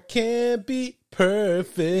sorry, I can't be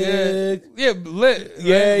perfect. Yeah, Lit.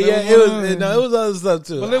 Yeah, right? yeah. It was other stuff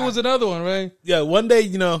too. But Lit was another one, right? Yeah, one day,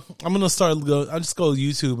 I'm gonna start. I'll just go to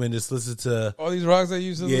YouTube and just listen to all these rocks I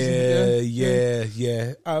used to listen to.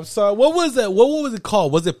 Yeah. I'm sorry. What was that? What was it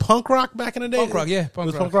called? Was it punk rock back in the day? Punk rock, yeah.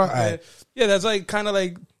 Punk rock. Yeah. Yeah, that's like kind of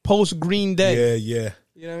like post Green Day. Yeah.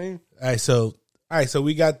 You know what I mean? All right, so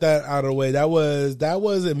we got that out of the way. That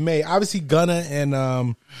was in May. Obviously, Gunna and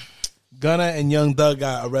Young Thug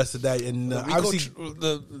got arrested. That and obviously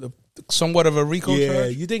the somewhat of a RICO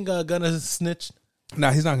charge. You think Gunna snitched?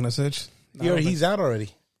 Nah, he's not gonna snitch. He's out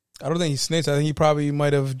already. I don't think he snitched. I think he probably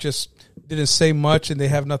might have just didn't say much, and they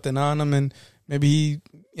have nothing on him, and maybe he,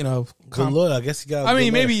 good lawyer. I guess he got.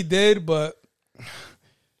 Maybe he did, but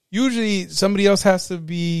usually somebody else has to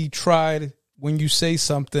be tried when you say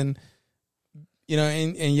something, and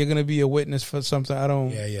you're going to be a witness for something. I don't.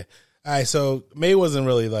 Yeah. All right, so May wasn't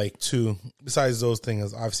really like too, besides those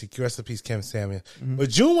things, obviously, rest in peace, Kim Samuel. Mm-hmm. But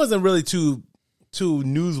June wasn't really too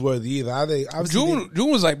newsworthy either.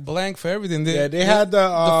 June was like blank for everything. They had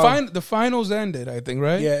the finals ended, I think,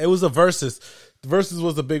 right? Yeah, it was a versus. The versus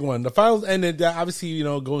was the big one. The finals ended. Obviously,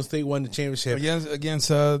 Golden State won the championship against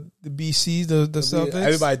the BC, the Celtics.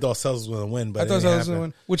 Everybody thought Celtics was going to win, but I thought Celtics was going to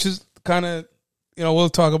win, which is kind of, we'll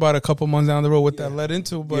talk about a couple months down the road what that led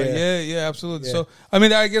into. But yeah, absolutely. Yeah. So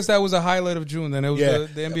I guess that was a highlight of June. Then it was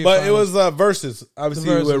the NBA. But finals. It was versus,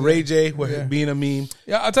 obviously, with Ray J being a meme.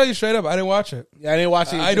 Yeah, I'll tell you straight up, I didn't watch it. Yeah, I didn't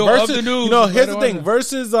watch it. I don't love the news. Here's the thing: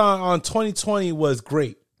 versus on 2020 was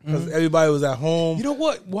great. Because everybody was at home. You know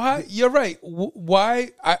what? Why? You're right. Why?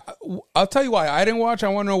 I'll tell you why. I didn't watch it. I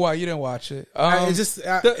want to know why you didn't watch it.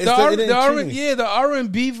 The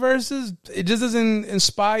R&B versus, it just doesn't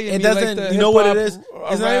inspire me. It doesn't. Like you know what it is?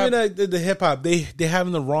 It's not even the hip hop. They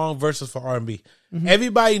having the wrong verses for R&B. Mm-hmm.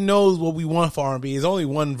 Everybody knows what we want for R&B. There's only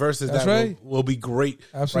one versus will be great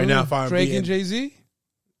right now for R&B. Drake and Jay-Z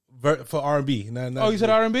for R&B. You said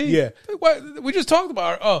R&B? Yeah. What? We just talked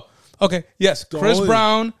about. Okay. Yes. Chris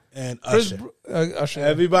Brown and Usher. Usher.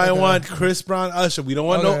 Everybody want Chris Brown, Usher. We don't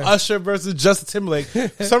want no Usher versus Justin Timberlake.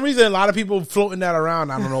 For some reason, a lot of people floating that around.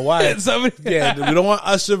 I don't know why. We don't want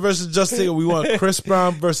Usher versus Justin Timberlake. We want Chris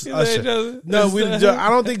Brown versus Usher. I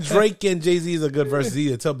don't think Drake and Jay-Z is a good versus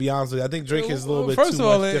either, to be honest with you. I think Drake is a little bit too much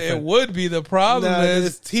different. First of all, it would be. The problem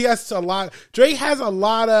is he has a lot. Drake has a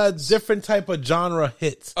lot of different type of genre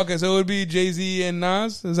hits. Okay, so it would be Jay-Z and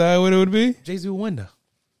Nas? Is that what it would be? Jay-Z will win though.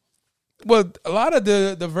 Well, a lot of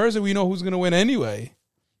the verses we know who's going to win anyway.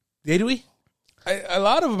 Did we? A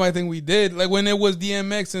lot of them I think we did. Like when it was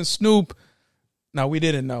DMX and Snoop. No, we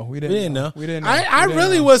didn't know. We didn't know. I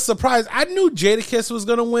really was surprised. I knew Jadakiss was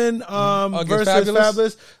going to win versus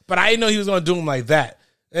Fabulous, but I didn't know he was going to do him like that.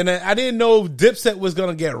 And I didn't know Dipset was going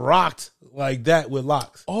to get rocked like that with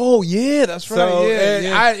Locks. Oh yeah, that's right. So,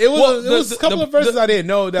 it was a couple of verses I didn't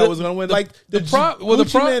know that was going to win.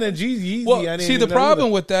 Gucci Man and Jeezy. The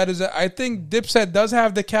problem with that is that I think Dipset does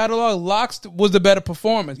have the catalog. Locks was the better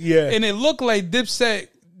performance. Yeah, and it looked like Dipset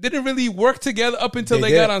didn't really work together up until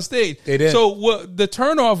they got on stage. They did. So the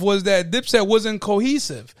turnoff was that Dipset wasn't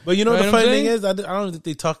cohesive. But the funny thing is, I don't think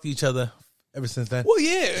they talked to each other ever since then. Well,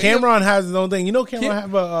 yeah, Cameron has his own thing. Cameron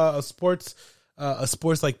have a sports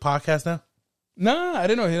like podcast now. Nah, I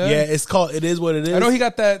didn't know that. Yeah, it's called It Is What It Is. I know he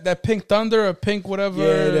got that Pink Thunder or Pink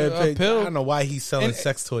whatever pill. I don't know why he's selling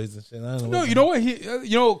sex toys and shit. I don't know. No, you know what?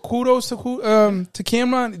 Kudos to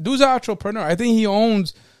Cameron. Dude's an entrepreneur. I think he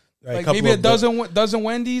owns Like maybe a dozen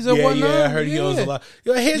Wendy's or whatnot. Yeah, I heard he owns a lot.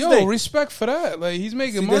 Here's the thing. Respect for that. Like he's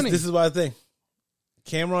making money. This is what I think.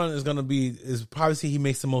 Cameron is probably he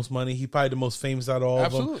makes the most money. He probably the most famous out of all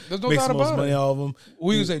of them. Absolutely, there's no makes doubt the most about money it. out of them.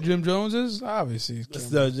 We would say Jim Jones is obviously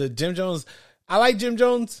the Jim Jones. I like Jim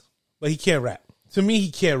Jones, but he can't rap. To me,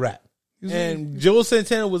 he can't rap. And Joe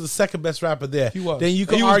Santana was the second best rapper there. He was. Then you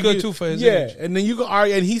can he argue, was good too for his age. and then you can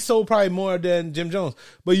argue, and he sold probably more than Jim Jones.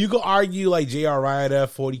 But you could argue like J.R. Ryder,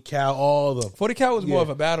 40 Cal, all of them. 40 Cal was more of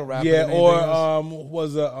a battle rapper. Yeah, than or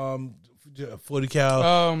was a 40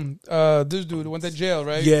 Cal. This dude went to jail,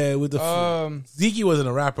 right? Yeah, with the Zeke wasn't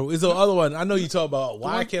a rapper. It's the other one. I know you talk about.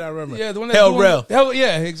 Why can't I remember? Yeah, the one Hell Rel.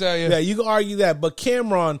 Yeah, exactly. Yeah, you can argue that, but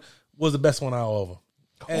Cameron was the best one out of all of them.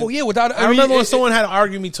 And without. I remember when someone had to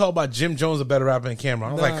argue me talk about Jim Jones a better rapper than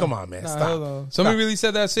Cameron. I was like, come on, man, stop. Somebody really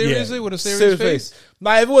said that seriously with a serious face.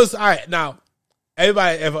 Now, if it was all right, now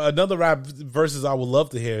everybody, if another rap versus I would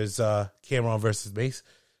love to hear is Cameron versus Mace.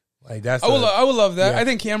 Like that's I would love that. Yeah. I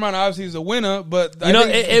think Cameron obviously is a winner, but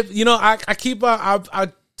I keep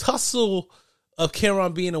I tussle of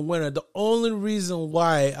Cameron being a winner. The only reason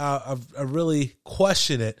why I really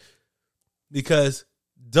question it because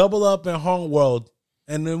Double Up and Homeworld.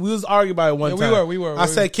 And then we was arguing about it one time. We were. I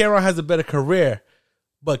said Cameron has a better career,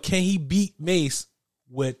 but can he beat Mace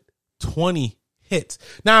with 20 hits?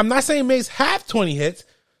 Now, I'm not saying Mace have 20 hits,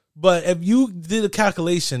 but if you did a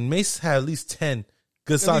calculation, Mace had at least 10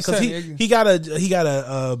 good songs because he got a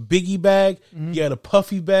Biggie bag, he got a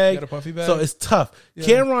Puffy bag, so it's tough. Yeah.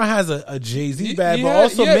 Cameron has a Jay-Z bag, but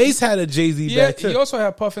also Mace had a Jay-Z bag too. He also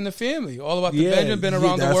had Puff in the Family, all about the Benjamin, been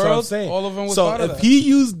around the world. All of them was part of that. So if he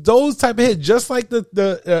used those type of hits, just like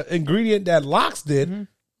the ingredient that Lox did.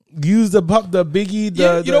 Use the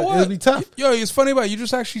Biggie, you know what? It'll be tough. Yo, it's funny about it. You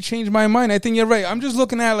just actually changed my mind. I think you're right. I'm just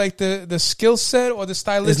looking at like the skill set or the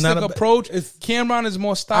stylistic approach. Cameron is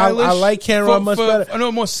more stylish. I like Cameron much better. I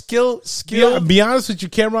know more skill. Yeah, be honest with you,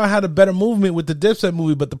 Cameron had a better movement with the Dipset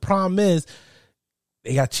movie, but the problem is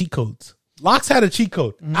they got cheat codes. Lox had a cheat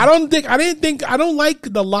code. I don't like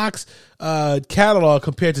the Lox catalog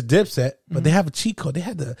compared to Dipset, but they have a cheat code. They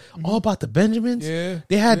had All About the Benjamins. Yeah,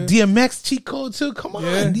 they had DMX cheat code too. Come on,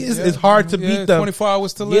 it's hard to beat them. 24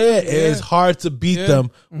 Hours to Live. Yeah, it's hard to beat them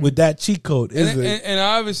with that cheat code. And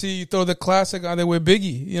obviously, you throw the classic on there with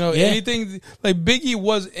Biggie. You know, anything like Biggie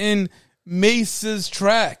was in Mace's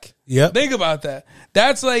track. Yeah, think about that.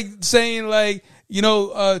 That's like saying like. You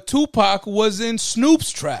know, Tupac was in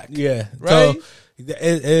Snoop's track. Yeah. Right? So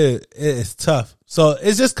it's tough. So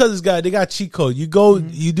it's just because they got cheat code. You go,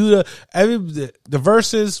 you do the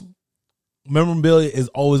verses, memorabilia is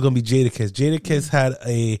always going to be Jadakiss. Jadakiss had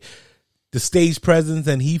the stage presence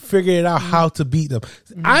and he figured it out how to beat them.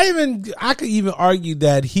 I could even argue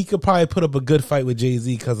that he could probably put up a good fight with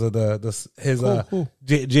Jay-Z because of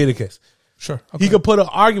Jadakiss. Sure. Okay. He could put an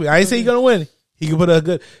argument. I ain't say he's going to win. He can put a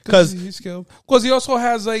good because he's skilled. Because he also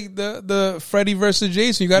has like the Freddie versus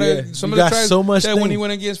Jason. You gotta some of the tracks so much that when he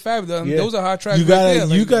went against Fab, those are hot tracks.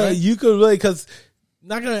 You could really because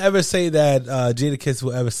not gonna ever say that Jadakiss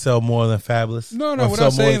will ever sell more than Fabulous. No, we're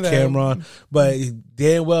not saying that. Cameron, but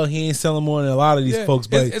damn well he ain't selling more than a lot of these folks.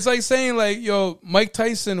 But it's like saying like Mike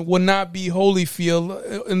Tyson would not be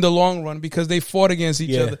Holyfield in the long run because they fought against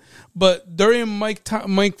each other. But during Mike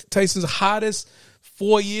Tyson's hottest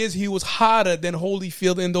 4 years, he was hotter than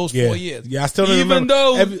Holyfield in those 4 years. Yeah, I still don't remember.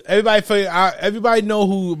 Everybody know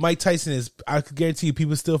who Mike Tyson is. I could guarantee you,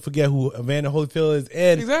 people still forget who Evander Holyfield is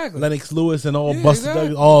and Lennox Lewis and all Buster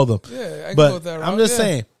Douglas, all of them. Yeah, I but I'm just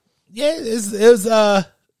saying, it was as I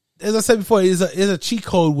said before, it's a cheat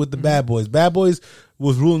code with the Bad Boys. Bad Boys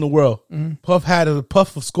was ruling the world. Puff had a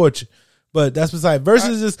Puff of scorching, but that's beside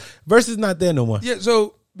versus not there no more. Yeah.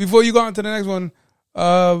 So before you go on to the next one,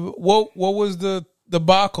 what was the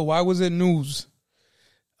debacle? Why was it news?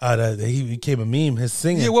 He became a meme. His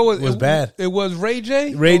singing was bad. It was Ray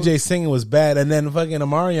J? Ray J singing was bad. And then fucking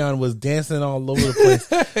Omarion was dancing all over the place.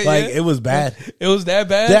 It was bad. It was that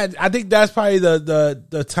bad? I think that's probably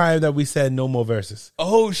the time that we said no more verses.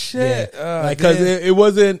 Oh, shit. Yeah. Because it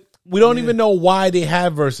wasn't. We don't even know why they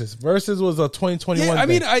have verses. Verses was a 2021 I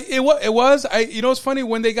mean, it was. You know, it's funny.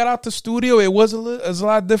 When they got out the studio, it was a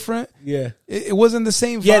lot different. Yeah. It wasn't the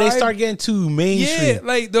same vibe. Yeah, they start getting too mainstream. Yeah,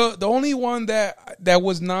 like the only one that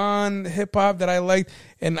was non-hip-hop that I liked,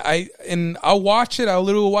 and I'll watch it. I'll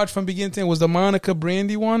literally watch from beginning to end, was the Monica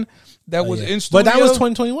Brandy one. That was in studio. But that was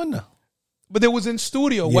 2021 though. But it was in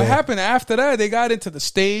studio. What Yeah. happened after that? They got into the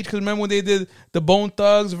stage because remember when they did the Bone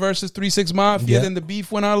Thugs versus 3 6 Mafia, Yeah. then the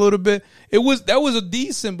beef went out a little bit. That was a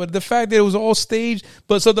decent, but the fact that it was all staged.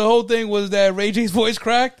 But so the whole thing was that Ray J's voice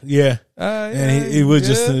cracked. Yeah. Yeah, And he was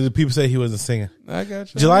just people say he wasn't singing. I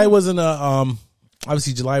got you. July wasn't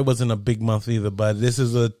obviously July wasn't a big month either, but this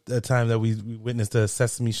is a time that we witnessed the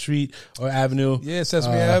Sesame Street or Avenue. Yeah,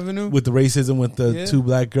 Sesame Avenue. With the racism with the two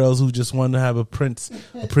black girls who just wanted to have a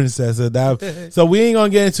princess. So we ain't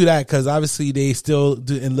gonna get into that because obviously they still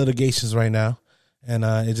in litigations right now, and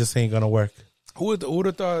it just ain't gonna work. Who would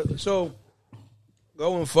have thought? So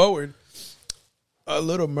going forward, a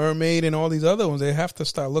Little Mermaid and all these other ones, they have to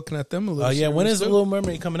start looking at them a little. Yeah, when serious is the too. Little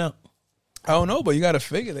Mermaid coming out? I don't know, but you got to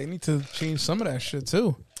figure they need to change some of that shit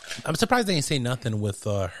too. I'm surprised they ain't say nothing with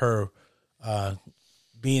her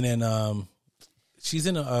being in. She's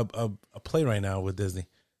in a play right now with Disney.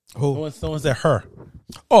 Who? No one said her.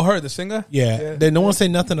 Oh, her, the singer. Yeah, no one say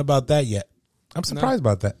nothing about that yet. I'm surprised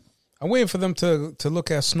about that. I'm waiting for them to look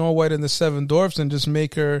at Snow White and the Seven Dwarfs and just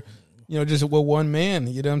make her, just with one man.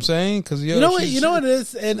 You know what I'm saying? Because you know what it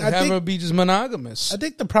is, and I have think her be just monogamous. I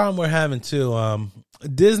think the problem we're having too,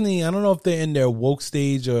 Disney. I don't know if they're in their woke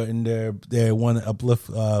stage or in their one uplift,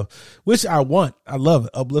 which I want. I love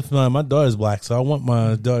it. Uplift. My daughter's black, so I want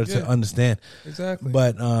my daughter to understand. Exactly.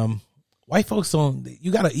 But white folks don't.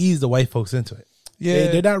 You got to ease the white folks into it. Yeah,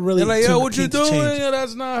 they're not really. They're like, yo, what you keen to doing? change. Yeah,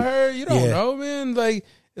 that's not her. You don't know, man. Like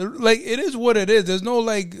it is what it is. There's no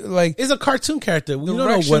like it's a cartoon character. We don't know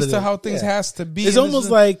directions what it to is. how things has to be. It's almost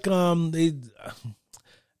like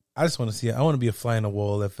I just want to see it. I want to be a fly on the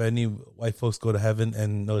wall. If any white folks go to heaven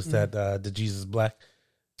and notice that the Jesus is black,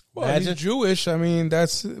 well, he's Jewish. I mean,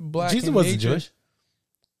 that's black. Jesus wasn't nature. Jewish.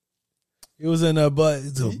 He was in but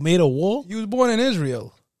made a wall. He was born in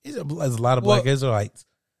Israel. There's a lot of black Israelites.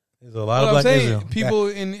 There's a lot of black Israel. People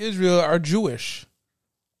in Israel are Jewish.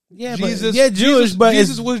 Yeah, Jesus, Jewish, but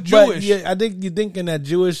Jesus was Jewish. Yeah, I think you're thinking that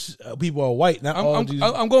Jewish people are white. Not all Jews.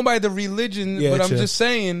 I'm going by the religion, but I'm just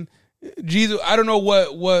saying, Jesus. I don't know what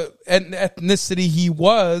ethnicity he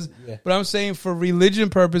was, but I'm saying for religion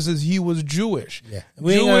purposes, he was Jewish. Yeah,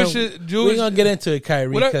 we ain't gonna get into it,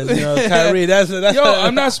 Kyrie, because Kyrie. That's yo.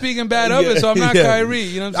 I'm not speaking bad of it, so I'm not Kyrie.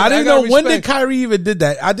 You know, what I'm saying? I didn't know when did Kyrie even did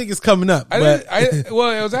that. I think it's coming up. Well, it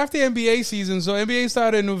was after NBA season, so NBA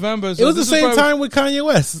started in November. So it was the same time with Kanye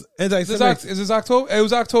West. Is this October? It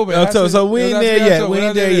was October. So we ain't there yet.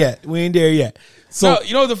 We ain't there yet. So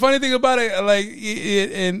no, the funny thing about it, like,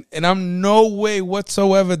 and I'm no way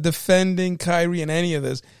whatsoever defending Kyrie in any of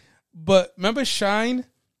this, but remember Shine?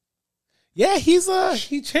 Yeah, he changed.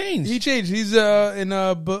 He changed. He's in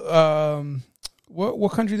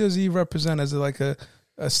what country does he represent? As like a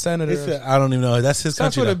senator? I don't even know. That's his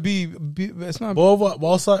country. That's what it be. It's not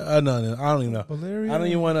Balsar. No, I don't even know. Valeria? I don't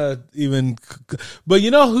even want to even. But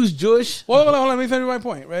you know who's Jewish? Well, hold on. Let me finish my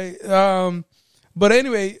point. Right. But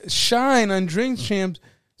anyway, Shine on Drink Champs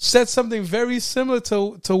said something very similar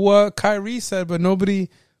to what Kyrie said, but nobody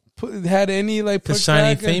had any like. Because Shine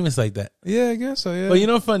ain't famous like that. Yeah, I guess so. Yeah. But you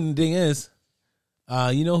know, the funny thing is,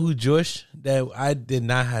 you know who Jewish that I did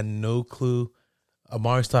not have no clue.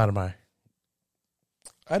 Amari Stoudemire.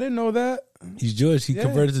 I didn't know that. He's Jewish. He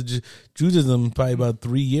converted to Judaism probably about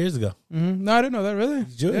 3 years ago. Mm-hmm. No, I didn't know that. Really?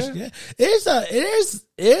 He's Jewish. Yeah. There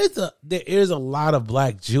is a lot of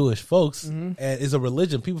black Jewish folks, and it's a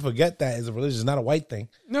religion. People forget that it's a religion. It's not a white thing.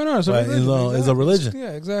 No, it's a religion. It's a religion.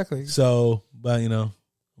 Yeah, exactly. So, but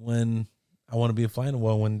when I want to be a fly in the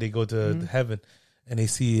wall, when they go to heaven and they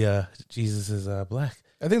see Jesus is black.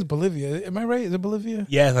 I think it's Bolivia. Am I right? Is it Bolivia?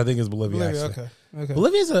 Yes, I think it's Bolivia. Actually. Okay.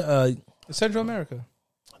 Bolivia's Central America.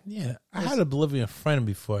 Yeah, I had a Bolivian friend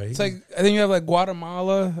before. It's like I think you have like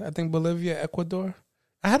Guatemala. I think Bolivia, Ecuador.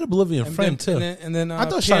 I had a Bolivian friend too. And then I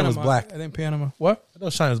thought Panama. Shine was black. I think Panama. What? I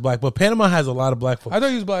thought Shine was black, but Panama has a lot of black folks. I thought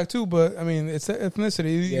he was black too, but I mean, it's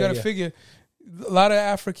ethnicity. You got to figure. A lot of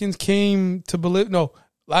Africans came to Bolivia. No,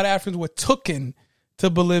 a lot of Africans were taken to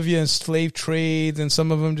Bolivia in slave trades, and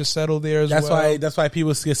some of them just settled there as well. That's why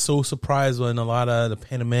people get so surprised when a lot of the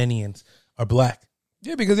Panamanians are black.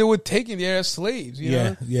 Yeah, because they were taken there as slaves. You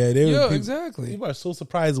know? Exactly. People are so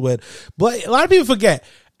surprised with, but a lot of people forget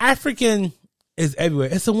African is everywhere.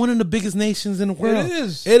 It's one of the biggest nations in the world. It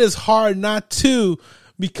is. It is hard not to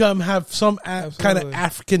have some kind of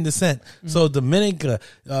African descent. Mm-hmm. So Dominica,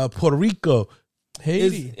 Puerto Rico,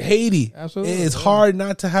 Haiti. Absolutely. It's hard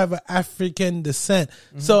not to have an African descent.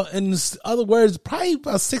 Mm-hmm. So in other words, probably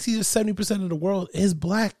about 60 to 70% of the world is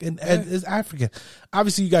black and is African.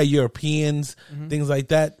 Obviously you got Europeans, things like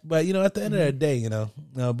that. But at the end of the day,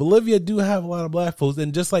 Bolivia do have a lot of black folks,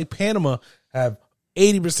 and just like Panama have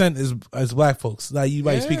 80% is black folks. Now you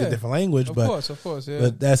might speak a different language, of but course, yeah.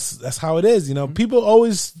 but that's how it is. You know, people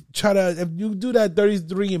always try to, if you do that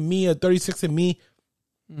 33andMe or 36andMe,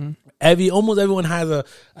 almost everyone has a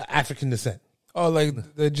African descent. Oh,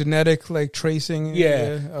 like the genetic like tracing.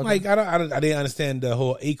 Yeah, Okay. like I didn't understand the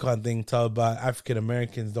whole Akon thing. Talk about African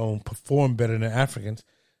Americans don't perform better than Africans.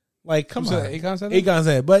 Like, come on, Akon said that? Akon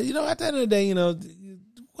said, but you know, at the end of the day, you know,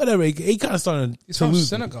 whatever. Akon starting He's to from lose.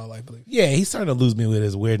 Senegal, I believe. Yeah, he's starting to lose me with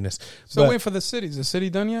his weirdness. So But, waiting for the city. Is the city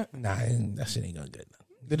done yet? nah, that shit ain't gonna get done.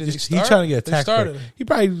 Did it He's start? trying to get a They tax started. break. He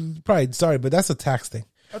probably started, but that's a tax thing.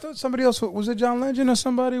 I thought somebody else was it John Legend or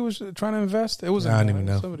somebody was trying to invest. It wasn't. I don't John, even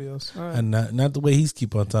know. Somebody else. All right. And not the way he's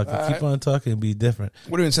keep on talking. All Keep right. on talking and be different.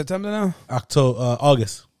 What are we in September now?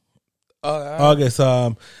 August. All right. August.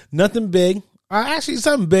 Nothing big. Actually,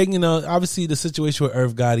 something big. You know, obviously the situation with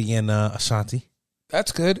Irv Gotti and Ashanti.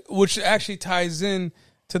 That's good. Which actually ties in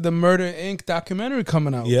to the Murder Inc. documentary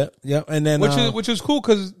coming out. Yep. And then Which is cool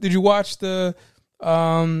because did you watch the?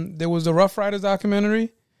 There was the Rough Riders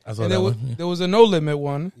documentary. I saw And that one. there was a No Limit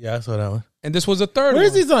one, Yeah, I saw that one. and this was a third. Where is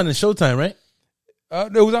one. these on? The Showtime, right?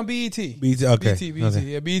 It was on BET. BET. Okay. BET. Okay.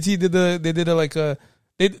 Yeah, BET did a like a.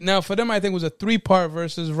 Now for them, I think it was a 3-part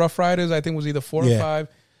versus Rough Riders. I think it was either 4 or Yeah. 5.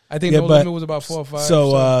 I think Yeah, No but- Limit was about 4 or 5.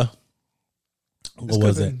 So, what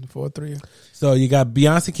was it? 4 or 3. So you got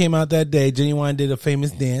Beyonce came out that day. Genuine did a famous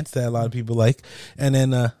dance that a lot of people like, and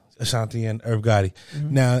then Ashanti and Irv Gotti.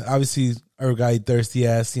 Now, obviously, Irv Gotti thirsty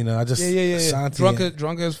ass. You know, I just Yeah. Ashanti.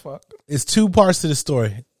 Drunk as fuck. It's 2 parts to the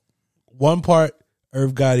story. One part,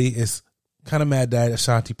 Irv Gotti is kind of mad that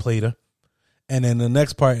Ashanti played her, and then the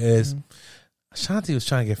next part is Ashanti was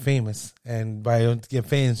trying to get famous, and by get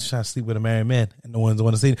famous, she's trying to sleep with a married man, and no one's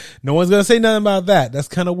gonna say nothing about that. That's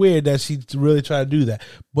kind of weird that she really tried to do that,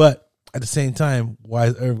 but at the same time, why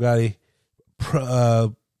is Irv Gotti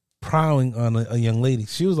prowling on a young lady?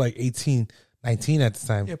 She was like 18, 19 at the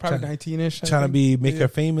time. Yeah, probably 19-ish. Trying to make her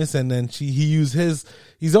famous, and then he used his.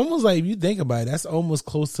 He's almost like, if you think about it, that's almost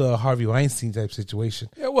close to a Harvey Weinstein type situation.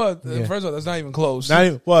 Yeah, well, first of all, that's not even close.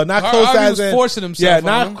 Not close Harvey as was in forcing himself. Yeah, on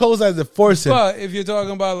not him. close as in forcing. But if you're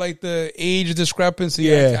talking about like the age discrepancy,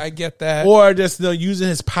 Yeah. I get that. Or just using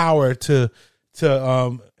his power to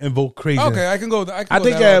invoke craziness. Okay, I can go. I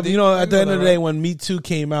think at the end of the day, when Me Too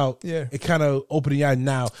came out, Yeah. it kind of opened the eye.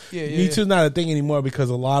 Now, Yeah, Me Too's not a thing anymore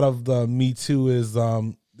because a lot of the Me Too is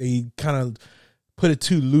they kind of put it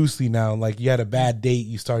too loosely now. Like you had a bad date,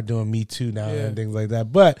 you start doing Me Too now and things like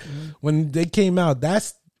that. But when they came out,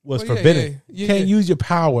 was forbidden. You can't use your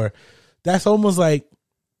power. That's almost like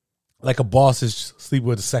a boss is sleeping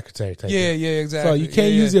with a secretary type. Yeah, thing. exactly. So you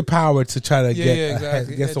can't use your power to try to get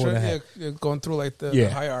exactly. get someone ahead. You're going through like the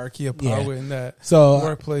hierarchy of power in that So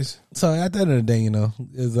workplace. So at the end of the day,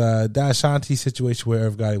 is that Ashanti situation where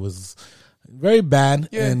Irv Gotti was very bad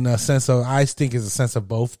in a sense of, I think it's a sense of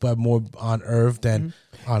both, but more on Irv than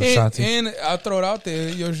on Ashanti. And I'll throw it out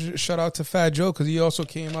there. Shout out to Fat Joe because he also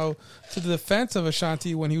came out to the defense of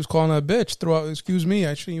Ashanti when he was calling her a bitch throughout. Excuse me,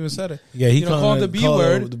 I shouldn't even said it. Yeah, he called the B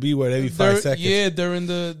word. The B word every 5 seconds. Yeah, during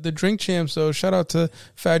the drink champ. So shout out to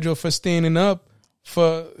Fat Joe for standing up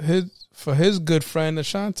for his good friend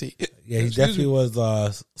Ashanti. Yeah, he definitely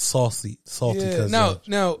was salty. Yeah.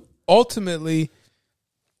 Now, ultimately,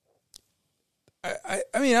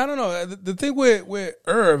 I mean, I don't know. The thing with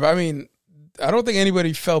Irv, I mean, I don't think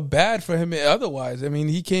anybody felt bad for him otherwise. I mean,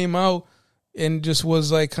 he came out and just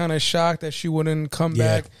was like kind of shocked that she wouldn't come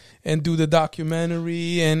back and do the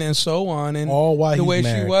documentary and so on. And all while the he's way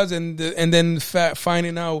married. she was, and then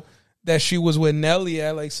finding out that she was with Nelly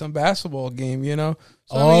at like some basketball game, So,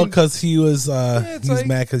 all because he was it's he was like-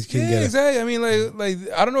 mad because he couldn't get it. exactly. I mean, like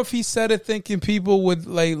I don't know if he said it thinking people would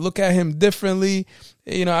like look at him differently.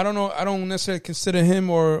 I don't know. I don't necessarily consider him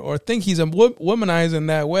or think he's a womanizer in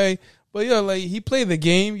that way. But like he played the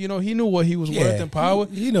game. He knew what he was worth in power.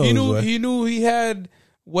 he knew He knew he had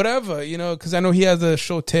whatever. Because I know he has the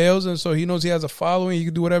show Tales, and so he knows he has a following. He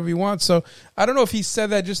can do whatever he wants. So I don't know if he said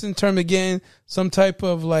that just in terms of getting some type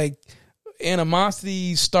of like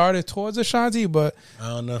animosity started towards Ashanti, but I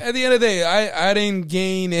don't know. at the end of the day, I didn't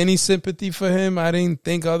gain any sympathy for him. I didn't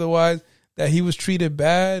think otherwise that he was treated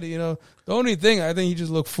bad. The only thing I think he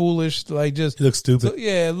just looked foolish, like just He looks stupid.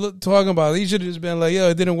 talking about it. He should have just been like, "Yo,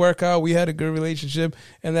 it didn't work out. We had a good relationship,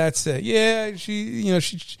 and that's it." Yeah,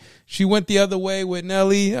 she went the other way with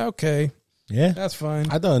Nelly. Okay, Yeah, that's fine.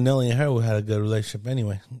 I thought Nelly and her had a good relationship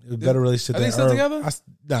anyway. It was a better relationship Are than they still Irv. together?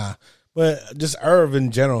 Nah, but just Irv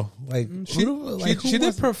in general. Like, She who did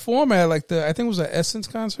was- perform at like I think it was an Essence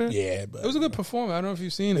concert. Yeah, but It was a good performance. I don't know if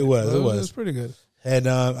you've seen it. It was, but it was. It was pretty good. And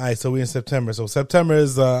all right, so we're in September. So September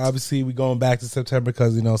is obviously we going back to September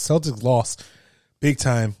because Celtics lost, big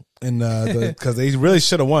time. Because they really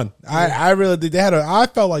should have won. I really did. I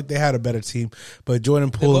felt like they had a better team, but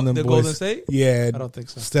Jordan Poole and them boys. Golden State? Yeah, I don't think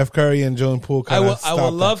so. Steph Curry and Jordan Poole. I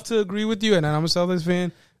would love to agree with you, and I'm a Celtics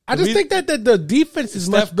fan. I just think that the defense is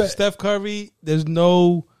much better. Steph Curry, there's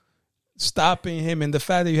no stopping him, and the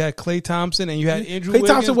fact that you had Klay Thompson and you had Andrew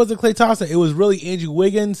Wiggins. Klay Thompson wasn't Klay Thompson. It was really Andrew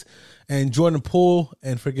Wiggins and Jordan Poole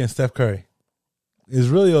and freaking Steph Curry. It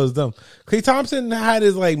was them. Klay Thompson had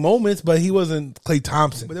his like moments, but he wasn't Klay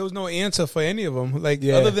Thompson. But there was no answer for any of them.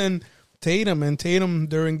 Other than Tatum, and Tatum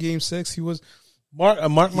during Game 6, he was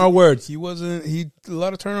mark my words. He wasn't. He a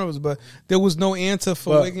lot of turnovers, but there was no answer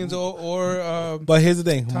for Wiggins or. But here's the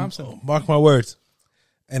thing, Thompson. Mark my words,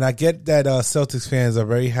 and I get that Celtics fans are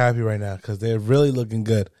very happy right now because they're really looking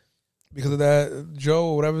good. Because of that, Joe,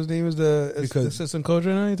 or whatever his name is, the assistant coach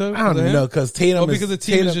right now? You talking I don't know, because Tatum because the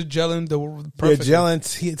team is just gelling perfectly. Yeah,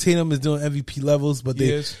 gelling. Tatum is doing MVP levels, but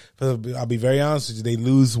I'll be very honest with you,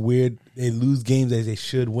 they lose games that they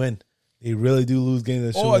should win. They really do lose games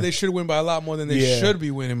that should win. Or they should win by a lot more than they should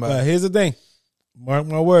be winning by. But here's the thing. Mark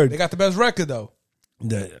my word. They got the best record, though.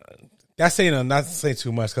 That's saying not to say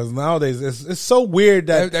too much because nowadays it's so weird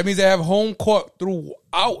that means they have home court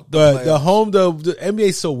throughout the NBA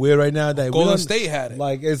is so weird right now that Golden State had it.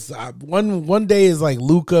 Like it's one day is like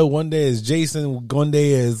Luka, one day is Jason, one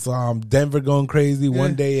day is Denver going crazy,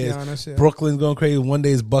 one day is Brooklyn going crazy, one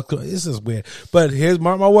day is Buckley. It's just weird. But here's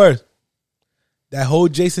mark my words. That whole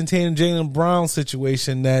Jason Tatum, Jaylen Brown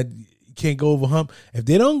situation that you can't go over hump. If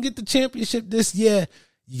they don't get the championship this year,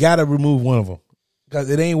 you got to remove one of them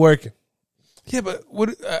because it ain't working. Yeah, but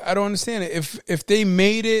I don't understand it. If they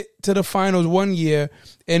made it to the finals one year,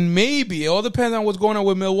 and maybe it all depends on what's going on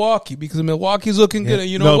with Milwaukee because Milwaukee's looking good. And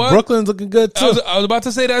you know what? Brooklyn's looking good too. I was about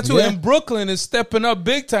to say that too. Yeah. And Brooklyn is stepping up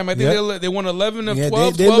big time. I think they won 11 of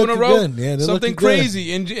 12, they 12 in a row. Yeah, something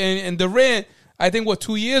crazy. Good. And Durant, I think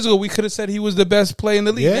 2 years ago we could have said he was the best player in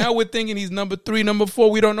the league. Yeah. Now we're thinking he's number 3, number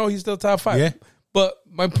 4. We don't know. He's still top 5. Yeah. But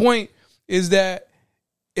my point is that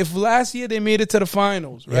if last year they made it to the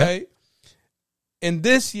finals, right? And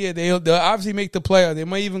this year, they'll obviously make the playoff. They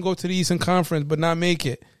might even go to the Eastern Conference, but not make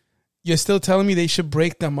it. You're still telling me they should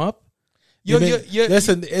break them up?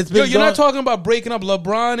 Listen, you're not talking about breaking up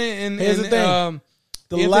LeBron and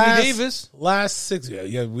Anthony Davis. Last 6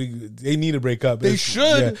 years, they need to break up. They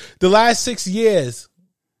should. Yeah. The last 6 years,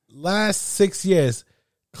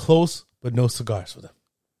 close but no cigars for them.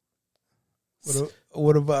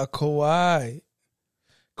 What about Kawhi?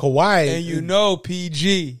 And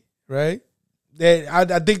PG, right? I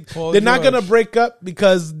think they're not going to break up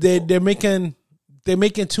because they're making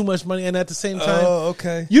too much money, and at the same time,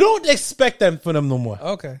 okay, you don't expect them for them no more.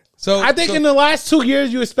 Okay, so I think in the last 2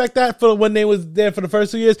 years you expect that for when they was there for the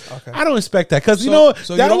first 2 years. Okay. I don't expect that because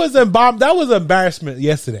that was an embarrassment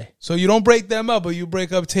yesterday. So you don't break them up, but you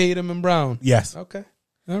break up Tatum and Brown. Yes. Okay.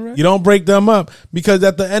 All right. You don't break them up because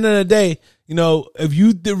at the end of the day, if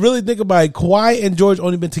you really think about it, Kawhi and George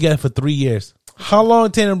only been together for 3 years. How long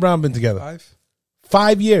Tatum and Brown been together?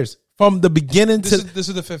 5 years from the beginning this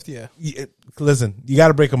is the 5th year. Listen, you got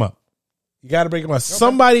to break them up. Okay.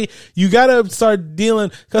 Somebody, you got to start dealing.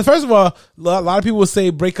 Because first of all, a lot of people will say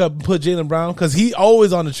break up and put Jaylen Brown because he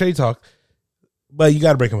always on the trade talk. But you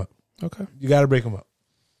got to break him up. Okay. You got to break him up.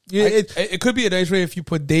 It could be a nice trade if you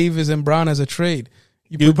put Davis and Brown as a trade.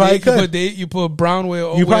 You probably could. You put Brown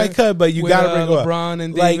where you probably could, but you got to break him up. LeBron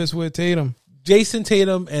and Davis with Tatum. Jason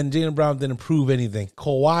Tatum and Jaylen Brown didn't prove anything.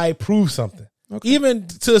 Kawhi proved something. Okay. Even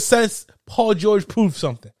to a sense, Paul George proved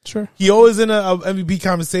something. Sure. He always in a MVP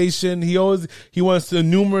conversation. He wants the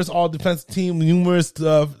numerous all defensive team, numerous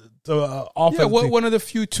offensive team. One of the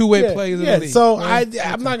few two-way players in the league. So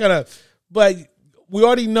I'm not gonna, but we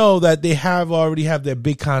already know that they already have their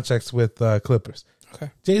big contracts with Clippers. Okay.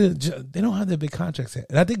 They don't have their big contracts yet.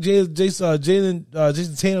 And I think Jason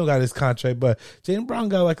Tatum got his contract, but Jaylen Brown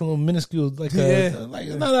got like a little minuscule, he gonna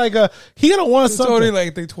want it's something. Only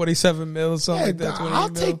like $27 million or something like that. I'll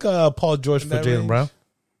take Paul George for Jaylen Brown.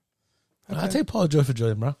 Okay. I'll take Paul George for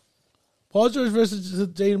Jaylen Brown. Paul George versus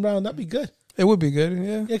Jaylen Brown, that'd be good. It would be good,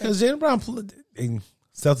 yeah. Yeah, because Jaylen Brown,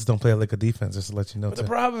 Celtics don't play like a defense, just to let you know. But the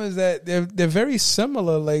problem is that they're very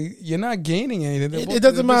similar. Like, you're not gaining anything. It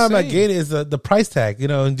doesn't matter about gaining. It's the price tag.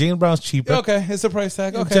 Jaylen Brown's cheaper. Okay, it's the price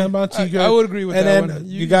tag. Okay, Jaylen Brown's cheaper. I would agree with that. And then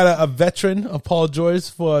you got a veteran of Paul George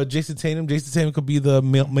for Jason Tatum. Jason Tatum could be the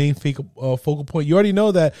main focal point. You already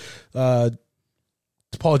know that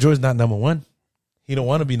Paul George is not number one. He don't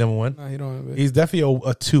want to be number one. No, he don't want to be. He's definitely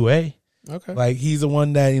a 2A. Okay. Like, he's the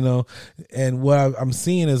one that, and what I'm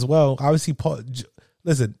seeing as well, obviously,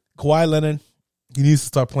 listen, Kawhi Leonard, he needs to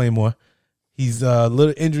start playing more. He's a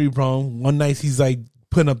little injury prone. One night he's like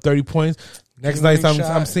putting up 30 points. Next night, Game-winning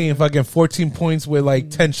I'm shot. seeing fucking 14 points with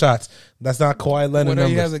like 10 shots. That's not Kawhi Leonard Whenever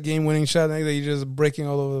he numbers. has a game-winning shot, next day you're just breaking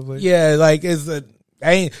all over the place. Yeah, like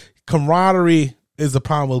camaraderie is the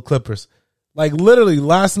problem with Clippers. Like literally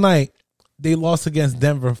last night, they lost against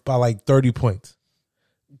Denver by like 30 points.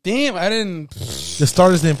 Damn, I didn't. The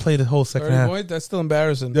starters didn't play the whole second 30 half. points? That's still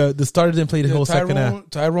embarrassing. The starters didn't play the whole second half.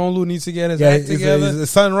 Tyrone Lue needs to get his act together. There's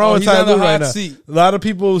something wrong with he's on Ty the Lue right hot now. seat. A lot of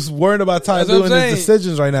people's worried about Ty That's Lue what and I'm his saying.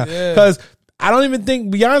 decisions right now. Yeah. Because I don't even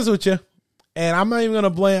think, be honest with you, and I'm not even going to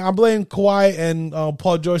blame, I blame Kawhi and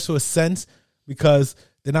Paul George to a sense because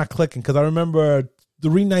they're not clicking. Because I remember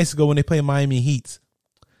 3 nights ago when they played Miami Heat,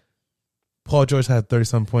 Paul George had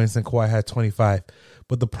 30-some points and Kawhi had 25.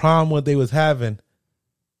 But the problem what they was having,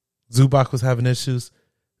 Zubac was having issues.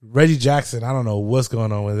 Reggie Jackson, I don't know what's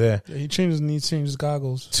going on with there. Yeah, he needs to change his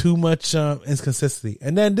goggles. Too much inconsistency.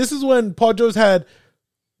 And then this is when Paul George had,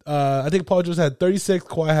 I think Paul George had 36,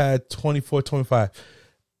 Kawhi had 24, 25.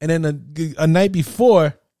 And then a night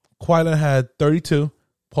before, Kawhi Leonard had 32,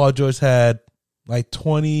 Paul George had like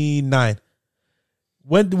 29.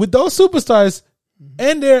 With those superstars,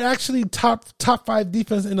 and they're actually top 5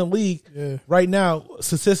 defense in the league right now,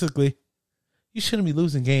 statistically, you shouldn't be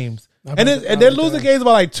losing games. And they're losing games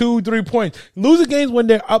by like 2-3 points. Losing games when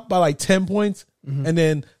they're up by like 10 points, and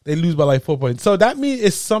then they lose by like 4 points. So that means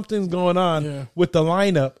it's something's going on with the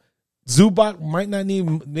lineup. Zubac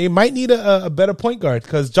might need a better point guard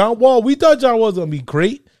because John Wall, we thought John Wall was going to be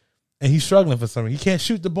great, and he's struggling for something. He can't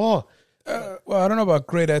shoot the ball. Well, I don't know about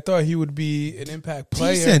great. I thought he would be an impact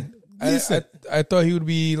player. Decent. I thought he would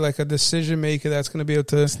be like a decision maker that's going to be able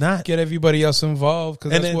to get everybody else involved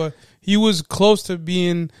because that's what he was close to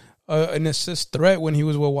being an assist threat when he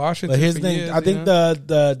was with Washington. But here's the thing: I think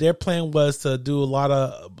their plan was to do a lot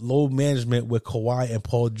of load management with Kawhi and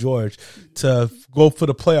Paul George to go for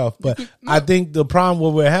the playoff. But I think the problem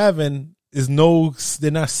what we're having is they're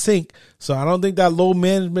not sync. So I don't think that load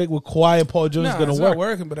management with Kawhi and Paul George is going to work. Not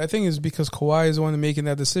working, but I think it's because Kawhi is the one making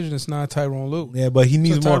that decision. It's not Tyrone Lue. Yeah, but he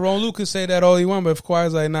needs more. Tyrone Lue could say that all he wants, but if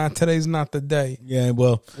Kawhi's like, nah, today's not the day. Yeah,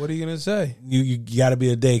 well, what are you going to say? You got to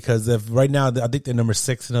be a day because if right now I think they're number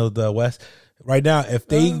 6 in the West. Right now, if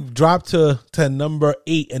they drop to number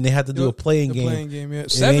 8 and they have to do a playing game,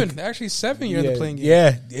 7 actually 7 you're in the playing game.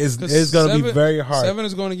 Yeah, it's going to be very hard. 7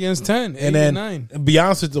 is going against 10, 8 and then 9. Be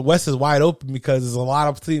honest with you, the West is wide open because there's a lot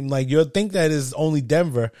of teams. Like you'll think that is only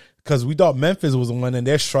Denver because we thought Memphis was the one and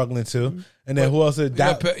they're struggling too. And then who else is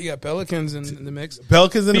that? You got Pelicans in the mix.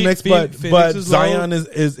 Pelicans in the mix, but Zion low.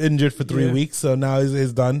 is injured for 3 weeks, so now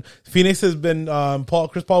he's done. Phoenix has been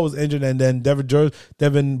Chris Paul was injured, and then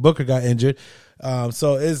Devin Booker got injured.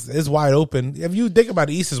 So it's wide open. If you think about it,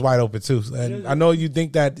 the East is wide open too. And I know you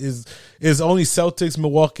think that is only Celtics,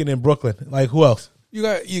 Milwaukee, and Brooklyn. Like who else? You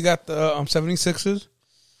got the 76ers.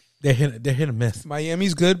 They're hit or miss.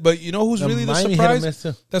 Miami's good, but you know who's really the Miami surprise? Hit or miss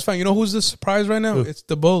too. That's fine. You know who's the surprise right now? Who? It's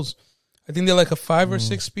the Bulls. I think they're like a 5 or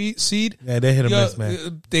 6 seed. Yeah, they hit or miss,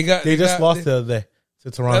 man. They just lost the other day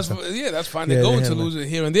to Toronto. That's fine. They're going to lose it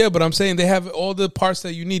here and there, but I'm saying they have all the parts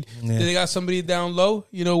that you need. Yeah. They got somebody down low,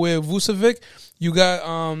 with Vucevic. You got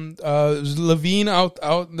Levine out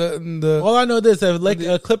the. All I know is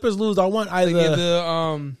if Clippers lose, I want either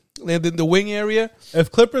the wing area.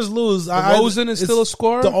 If Clippers lose, Rosen is still a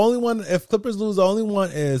scorer. The only one. If Clippers lose, the only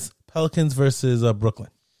one is Pelicans versus Brooklyn.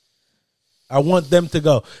 I want them to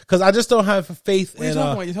go because I just don't have faith. What are you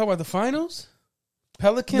talking about? You talking about the finals?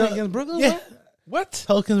 Pelicans against Brooklyn? Yeah. What?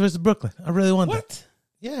 Pelicans versus Brooklyn. I really want that. What?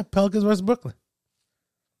 Yeah, Pelicans versus Brooklyn.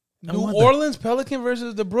 New Orleans Pelican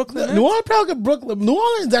versus the Brooklyn Nets? New Orleans Pelican Brooklyn. New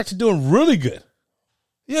Orleans is actually doing really good.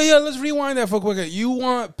 Yeah. Let's rewind that for a quick. You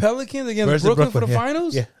want Pelicans against Brooklyn for the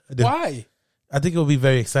finals? Yeah, I do. Why? I think it will be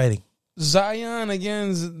very exciting. Zion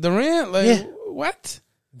against Durant? What?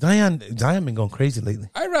 Zion been going crazy lately.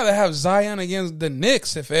 I'd rather have Zion against the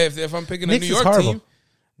Knicks if I'm picking a New York team.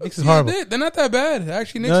 Knicks is horrible. They're not that bad.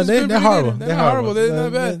 Actually, Knicks they're horrible. They're horrible. They're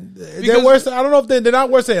not bad. They're worse. I don't know if they're not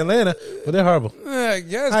worse than Atlanta, but they're horrible. I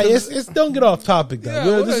guess. It's don't get off topic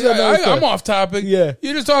though. Yeah, I'm off topic. Yeah,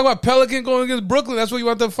 you just talking about Pelican going against Brooklyn. That's what you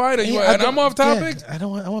want to fight. And I'm off topic. Yeah,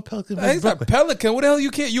 I want Pelican. I think that Pelican. What the hell?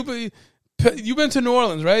 You can't. You've been to New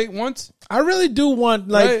Orleans, right? Once. I really do want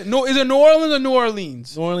right? No. Is it New Orleans or New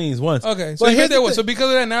Orleans? New Orleans once. Okay, so you've been there once. So because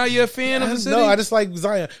of that, now you're a fan of the city. No, I just like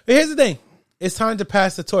Zion. But here's the thing. It's time to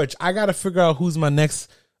pass the torch. I got to figure out who's my next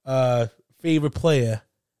favorite player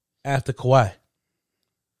after Kawhi.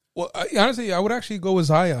 Well, honestly, I would actually go with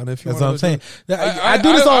Zion if you. That's what I'm saying. I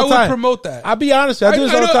do this all the time. I would promote that. I'll be honest. I do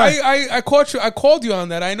this all the time. I caught you. I called you on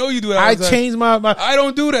that. I know you do that. I changed my. I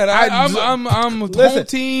don't do that. I'm home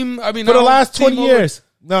team. I mean, for the last 20 years.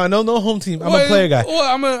 No home team. I'm a player guy. Well,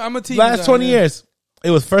 I'm a team Last guy, 20 yeah. years,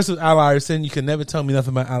 it was first with Al Iverson. You can never tell me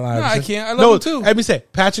nothing about Al Iverson. I can't. I love him too. Let me say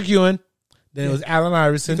Patrick Ewing. Then it was Allen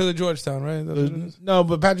Iverson. Because of Georgetown, right? That's what it is? No,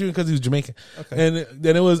 but Patrick Ewing because he was Jamaican. Okay. And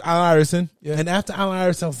then it was Al Iverson. Yeah. And after Al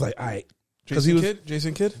Iverson, I was like, all right. Because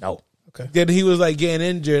Jason Kidd? No. Okay. Then he was like getting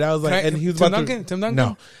injured. I was like, and he was Tim about Duncan? to, Tim Duncan?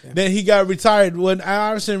 No. Yeah. Then he got retired. When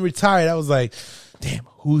Al Iverson retired, I was like, damn,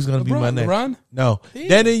 who's going to be my next? LeBron? No. Damn.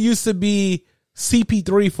 Then it used to be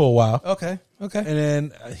CP3 for a while. Okay. And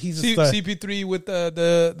then he's CP3 with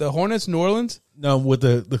the Hornets, New Orleans? No, with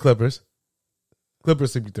the Clippers.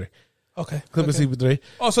 Clippers CP3. Okay. Clippers okay. CP3.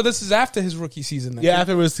 Oh, so this is after his rookie season then? Yeah,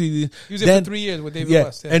 afterwards he was there for 3 years with David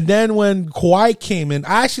West. Yeah. And then when Kawhi came in,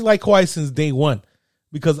 I actually liked Kawhi since day one.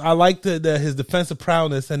 Because I liked his defensive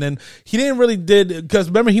prowess, and then he didn't really because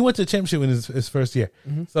remember he went to the championship in his first year,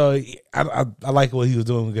 so I like what he was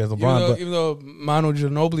doing against LeBron. Even though Manu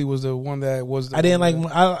Ginobili was the one that was, I didn't like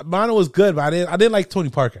Manu was good, but I didn't like Tony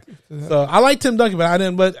Parker. So I like Tim Duncan, but I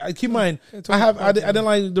didn't. But keep in mind, I didn't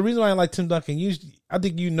like the reason why I like Tim Duncan. I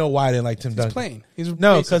think you know why I didn't like Tim Duncan. Playing.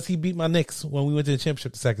 Because he beat my Knicks when we went to the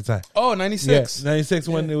championship the second time. Oh, 96. Yeah, 96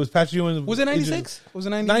 when it was Patrick Ewing. Was it 96? Was it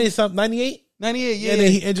 98? 98, yeah. And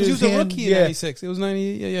then he injured he was his a hand. rookie in 96. It was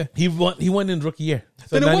 98, yeah. He won in rookie year.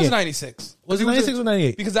 So Then it was 96. Was it 96 or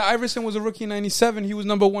 98? Because Iverson was a rookie in 97. He was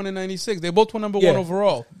number 1 in 96. They both were number 1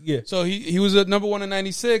 overall. Yeah. So he was a number 1 in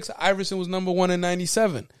 96. Iverson was number 1 in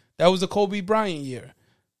 97. That was the Kobe Bryant year.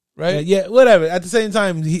 Right? Yeah, whatever. At the same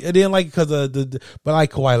time, I didn't like it because of but I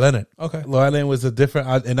like Kawhi Leonard. Okay. Kawhi Leonard was a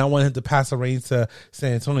different, and I wanted him to pass the reins to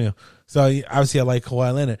San Antonio. So obviously I like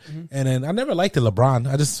Kawhi Leonard. And then I never liked LeBron.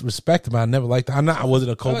 I just respect him. I never liked him. I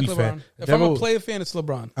wasn't a Kobe fan. If I'm a player fan, it's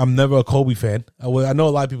LeBron. I'm never a Kobe fan. I know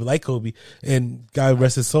a lot of people like Kobe, and God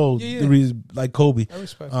rest his soul, the reason like Kobe. I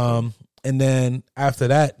respect and then after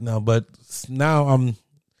that, no, but now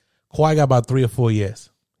Kawhi got about 3 or 4 years.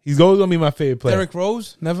 He's always gonna be my favorite player. Derrick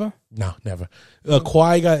Rose, never. No, never.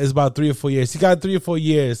 Kawhi is about 3 or 4 years. He got 3 or 4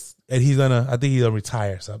 years, and I think he's gonna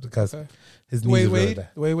retire something because his knees are really bad.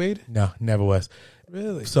 Dwayne Wade? No, never was.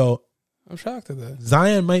 Really? So I'm shocked at that.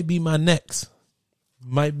 Zion might be my next.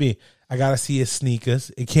 Might be. I gotta see his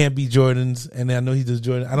sneakers. It can't be Jordans, and I know he does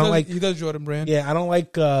Jordan. He does Jordan brand. Yeah, I don't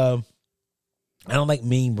like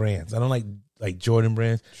main brands. I don't like Jordan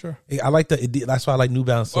brands. Sure. I like that's why I like New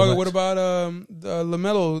Balance so much. What about the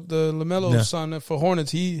LaMelo son for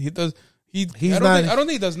Hornets? I don't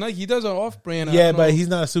think he does Nike. He does an off brand. Yeah, but he's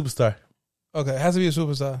not a superstar. Okay, it has to be a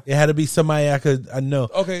superstar. It had to be somebody I know.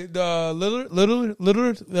 Okay, the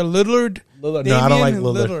Lillard. No, I don't like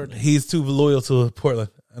Lillard. He's too loyal to Portland.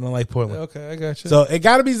 I don't like Portland. Okay, I got you. So it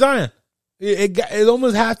got to be Zion. It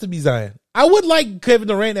almost has to be Zion. I would like Kevin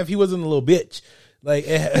Durant if he wasn't a little bitch. It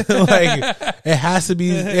has to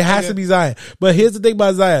be. It has to be Zion. But here's the thing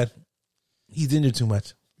about Zion: he's injured too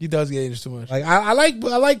much. He does get injured too much. I like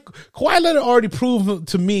Kawhi Leonard already proved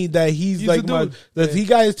to me that he's like he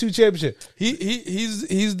got his 2 championships.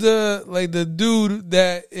 He's the dude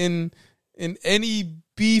that in any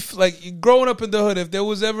beef, like growing up in the hood, if there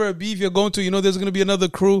was ever a beef you're going to, there's going to be another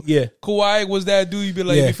crew. Yeah. Kawhi was that dude. You'd be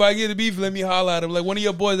like, if I get a beef, let me holler at him. Like one of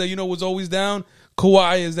your boys that was always down.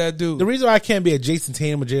 Kawhi is that dude. The reason why I can't be a Jason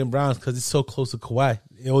Tatum or Jaylen Brown is because it's so close to Kawhi.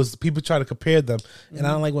 It was people try to compare them, and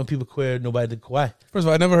I don't like when people compare nobody to Kawhi. First of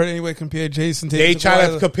all, I never heard anybody compare Jason Tatum. They try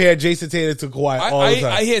to compare Jason Tatum to Kawhi all the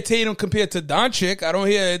time. I hear Tatum compared to Doncic. I don't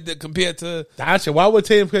hear it compared to Doncic. Why would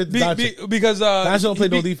Tatum compare to Doncic? Because Doncic don't play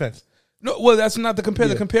no defense. No, well, that's not the compare.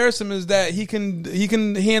 The comparison is that he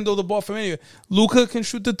can handle the ball from anywhere. Luka can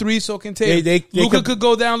shoot the 3, so can Tatum. Luka could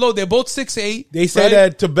go down low. They're both 6'8". They say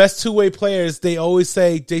that the best 2-way players, they always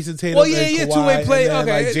say Jason Tatum. Well, yeah, and Kawhi, 2-way play.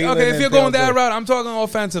 Okay, if you're going that route, route, I'm talking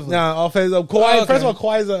offensively. Nah, offensive. Kawhi. First of all,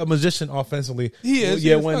 Kawhi is a magician offensively. He is.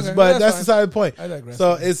 Yeah, but that's the side of the point. I digress.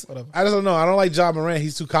 So I don't know. I don't like Ja Morant.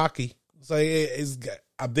 He's too cocky. So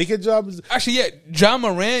I'm thinking actually, Ja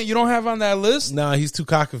Morant, you don't have on that list. Nah, he's too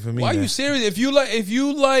cocky for me. Why are you serious? If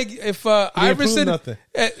Iverson,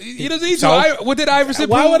 he doesn't need to. What did Iverson?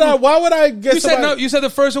 Why would I get? You said no. You said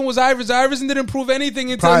the first one was Iverson. Iverson didn't prove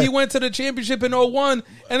anything until he went to the championship in 2001,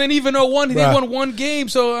 and then even 2001, they won 1 game.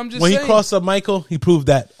 So I'm just saying. When he crossed up Michael, he proved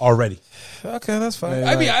that already. Okay, that's fine.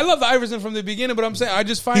 Yeah, I mean, I love Iverson from the beginning, but I'm saying I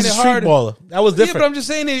just find it hard. He's a street baller. That was different. Yeah, but I'm just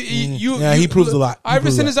saying he proves a lot.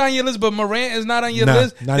 Iverson is on your list, but Morant is not on your list.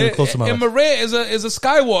 because Not even close to my and list. Maria is a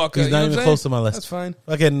Skywalker. He's you not know even what I'm close saying? to my list. That's fine.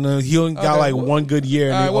 Fucking, he only got Okay, one good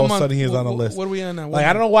year, and then all of a sudden he's on the list. What are we on now? Like,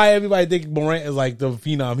 I don't know why everybody think Morant is like the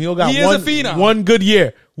phenom. He only got He is a phenom. one good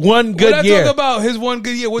year. One good We're not year. talking about his one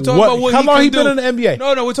good year. We're talking What- about what how he long can he do. been in the NBA?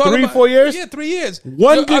 No, we're talking 3, about 4 years? Yeah, 3 years.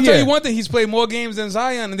 One I'll good tell year. you one thing. He's played more games than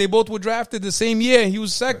Zion, and they both were drafted the same year. He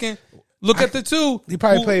was second. Look at the two. He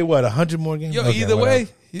probably Who- played 100 more games. Yo, Okay, either whatever.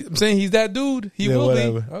 way, I'm saying he's that dude. He Yeah, will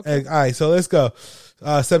whatever. be. Okay. Hey, all right, so let's go.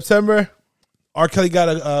 September, R. Kelly got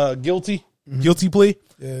a guilty plea,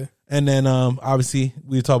 Yeah. and then obviously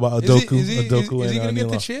we talk about Is Adoku. he Adoku going to and get the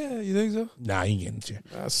Nilo. chair? You think so? Nah, he ain't getting the chair.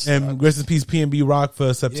 That's And rest in peace, PNB Rock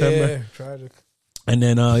for September, Yeah, tragic. and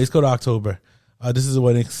then let's go to October. This is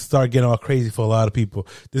when it start getting all crazy for a lot of people.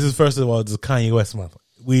 This is first of all, this is Kanye West month.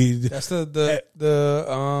 That's the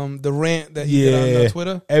rant that he did on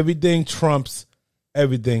Twitter. Everything trumps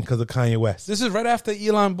everything because of Kanye West. This is right after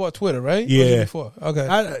Elon bought Twitter, right? Or was Yeah. it before. Okay.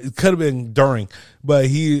 It could have been during, but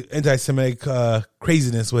he anti-Semitic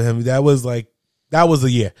craziness with him. That was the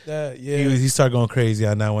year. Yeah. He started going crazy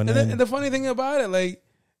on that one. And the funny thing about it,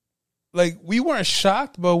 like we weren't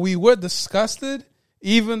shocked, but we were disgusted,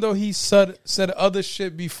 even though he said other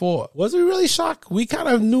shit before. Was we really shocked? We kind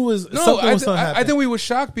of knew something was going to happen. I think we were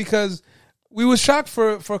shocked because we were shocked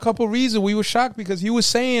for a couple of reasons. We were shocked because he was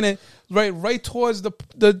saying it right towards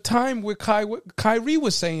the time where Kyrie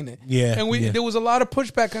was saying it. Yeah, and there was a lot of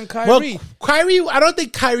pushback on Kyrie. Well, Kyrie, I don't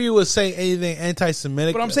think Kyrie was saying anything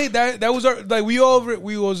anti-Semitic. But I'm saying that was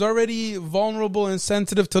we was already vulnerable and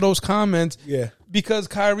sensitive to those comments. Yeah. Because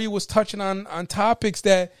Kyrie was touching on topics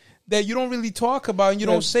that you don't really talk about and you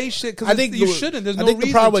don't say shit because you shouldn't. There's no reason. I think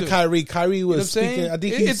the problem to. with Kyrie was speaking. I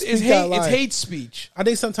think it's hate speech. I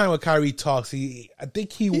think sometimes when Kyrie talks, I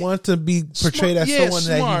think he wants to be portrayed as someone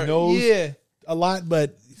that he knows a lot,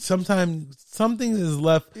 but sometimes something is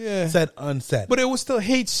left said unsaid. But it was still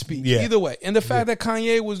hate speech either way. And the fact that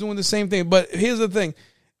Kanye was doing the same thing. But here's the thing.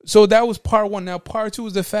 So that was part one. Now part two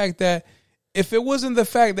is the fact that if it wasn't the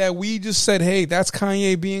fact that we just said, hey, that's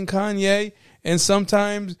Kanye being Kanye, and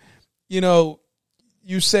sometimes,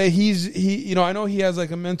 you say I know he has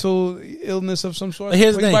like a mental illness of some sort.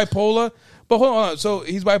 He's bipolar. But hold on. So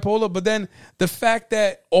he's bipolar. But then the fact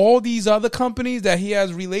that all these other companies that he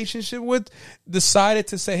has relationship with decided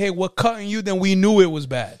to say, hey, we're cutting you, then we knew it was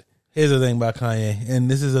bad. Here's the thing about Kanye,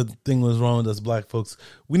 and this is a thing was wrong with us black folks.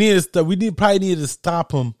 We probably needed to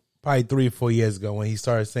stop him probably 3 or 4 years ago when he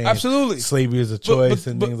started saying absolutely slavery is a choice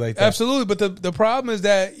and things like that. Absolutely, but the problem is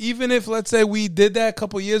that even if, let's say, we did that a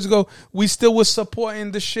couple of years ago, we still was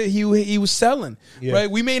supporting the shit he was selling,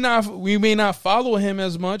 right? We may not follow him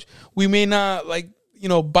as much. We may not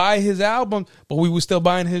buy his album, but we were still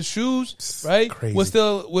buying his shoes, right? Crazy.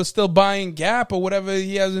 We're still buying Gap or whatever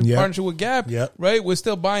he has in partnership with Gap, right? We're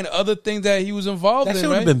still buying other things that he was involved in. That shit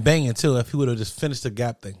would have been banging too if he would have just finished the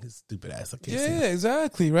Gap thing. His stupid ass. I can't see it.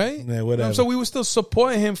 Exactly, right? Yeah, whatever. So we were still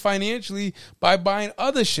supporting him financially by buying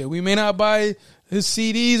other shit. We may not buy his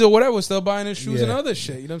CDs or whatever. We're still buying his shoes and other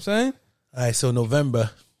shit. You know what I'm saying? All right, so November,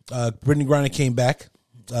 Brittany Griner came back.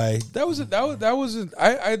 That was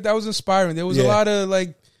inspiring. There was a lot of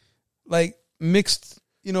like mixed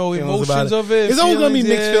emotions of it. It's always gonna be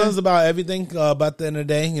mixed yeah. feelings about everything. About the end of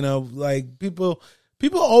the day, like people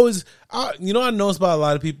always. I notice about a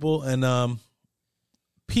lot of people, and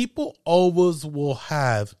people always will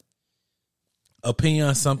have opinion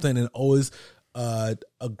on something and always a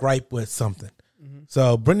gripe with something. Mm-hmm.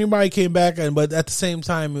 So Brittany Griner came back, but at the same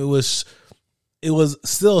time, it was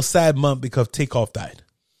still a sad month because Takeoff died.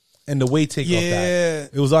 And the way Takeoff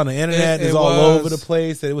died. It was on the internet. It was all over the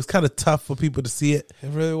place. And it was kind of tough for people to see it. It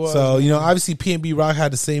really was. So, obviously PNB Rock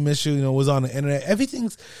had the same issue. It was on the internet.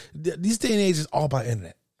 Everything's, these day and age is all about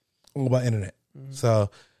internet. All about internet. Mm-hmm.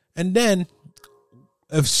 So, and then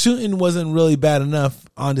if shooting wasn't really bad enough,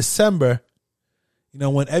 on December,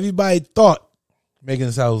 when everybody thought Megan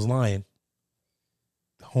Thee Stallion was lying,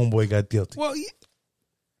 the homeboy got guilty. Well,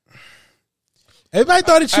 everybody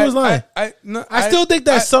thought that she was lying. I still think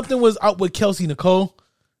that something was out with Kelsey Nicole.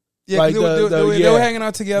 Yeah, like they were hanging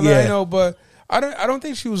out together. Yeah. I know, but I don't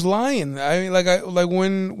think she was lying. I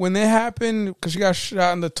mean, when it happened because she got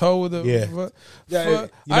shot in the toe with a.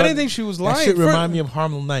 I didn't think she was lying. That shit remind me of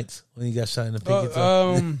Harlem Nights when he got shot in the pinky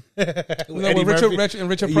toe. with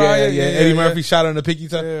Richard Pryor. Eddie Murphy shot her in the pinky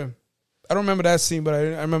toe. Yeah. I don't remember that scene, but I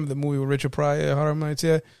remember the movie with Richard Pryor, Harlem Nights.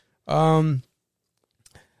 Yeah.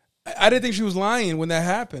 I didn't think she was lying when that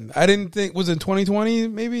happened. I didn't think, was it 2020,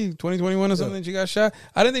 maybe 2021 or something, she got shot?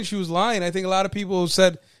 I didn't think she was lying. I think a lot of people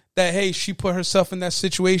said that, hey, she put herself in that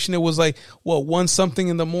situation. It was like, what, 1 something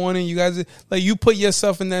in the morning. You guys, like, you put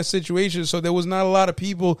yourself in that situation. So there was not a lot of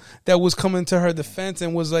people that was coming to her defense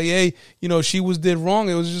and was like, hey, you know, she did wrong.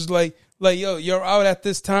 It was just like, yo, you're out at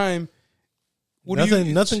this time.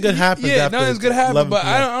 Nothing good happened. Yeah, nothing's good happened. But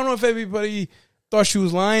I don't know if everybody thought she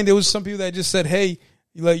was lying. There was some people that just said, hey,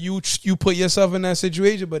 like, you put yourself in that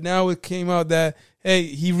situation. But now it came out that, hey,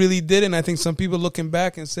 he really didn't. I think some people looking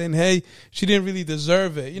back and saying, hey, she didn't really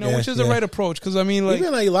deserve it, you know, which is the right approach. Because, I mean, like,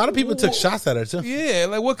 even like a lot of people took shots at her, too. Yeah,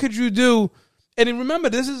 like, what could you do? And then remember,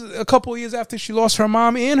 this is a couple of years after she lost her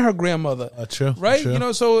mom and her grandmother. True. Right? True. You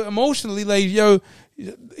know, so emotionally, like,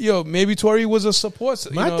 yo, maybe Tory was a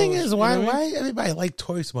support. My thing is, why everybody like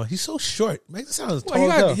Tory so much? He's so short. Megan sounds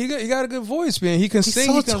tall. He got a good voice, man. He can sing,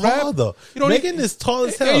 so he can tall, rap. Though. You know, Megan is tall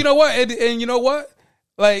as hell. And you know what? And you know what?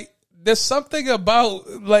 Like, there's something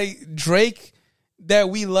about, like, Drake that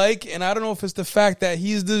we like, and I don't know if it's the fact that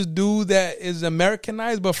he's this dude that is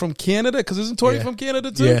Americanized, but from Canada, because isn't Tory from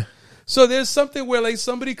Canada too? Yeah. So there's something where, like,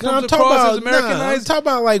 somebody comes across as Americanized. I'm talking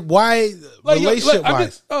about, like, why, like,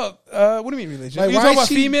 relationship-wise. What do you mean relationship? Like, you talking about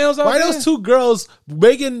females out why there? those 2 girls,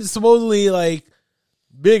 Megan supposedly, like,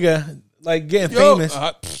 bigger, like, getting famous.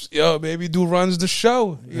 Baby dude runs the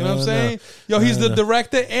show. You know what I'm saying? Yo, he's the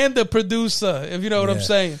director and the producer, if you know what I'm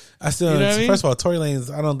saying. I still, you know what I mean? First of all, Tory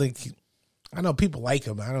Lanez, I know people like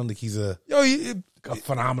him. I don't think he's a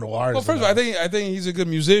phenomenal artist. Well, first of all, I think he's a good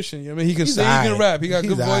musician. You know what I mean, he can sing, he can rap, he got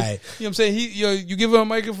good voice. You know what I'm saying? You give him a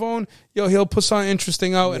microphone, he'll put something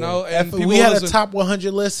interesting out, and if we had a top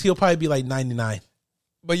 100 list, he'll probably be like 99.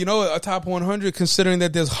 But you know, a top 100, considering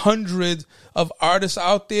that there's hundreds of artists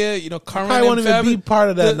out there, you know, current. I won't even be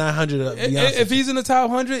part of that 900. If he's in the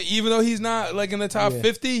top 100, even though he's not like in the top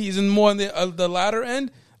 50, he's in more on the latter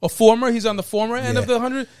end. He's on the former end of the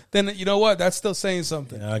 100. Then you know what? That's still saying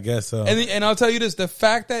something. Yeah, I guess so. And I'll tell you this: the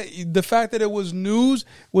fact that it was news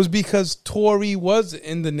was because Tory was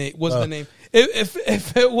in the name. The name.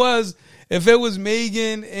 If it was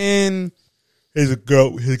Megan and he's a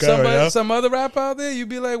girl. Some other rap out there, you'd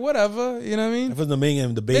be like, whatever. You know what I mean? If it was the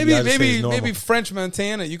Megan, the baby, maybe French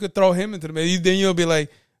Montana. You could throw him into the maybe. Then you'll be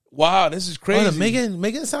like, wow, this is crazy.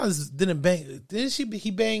 Megan Sounds didn't bang. Didn't he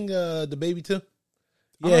bang the baby too?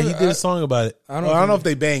 Yeah, he did a song about it. I don't know if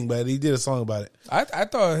they banged, but he did a song about it. I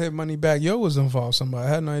thought Hit Money Back Yo was involved. Somebody I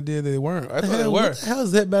had no idea they weren't. I thought they were. What the hell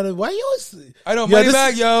is that about? Why you always? I know Money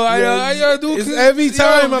Back Yo. I do. Every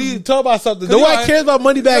time I'm talking about something, nobody cares about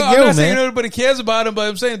Money Back Yo, I'm not man. saying everybody cares about him, but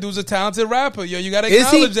I'm saying dude's a talented rapper. Yo, you got to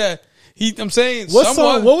acknowledge that. I'm saying what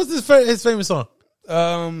song? What was his famous song?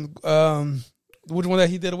 Which one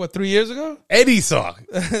that he did? 3 years ago? Eddie's song.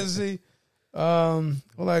 See.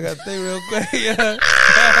 Well, I got to think real quick.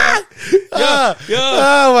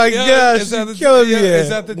 Oh my gosh, it's at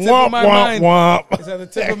the tip of my mind. It's at the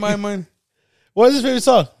tip of my mind. What is his favorite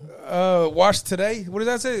song? Watch Today. What does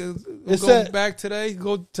that say? Go back today.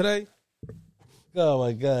 Go today. Oh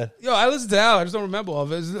my god. Yo, I listened to Al. I just don't remember all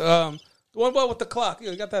of it. The one about with the clock.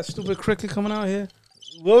 Yo, you got that stupid cricket coming out here.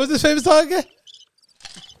 What was his favorite song again?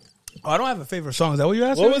 Oh, I don't have a favorite song. Is that what you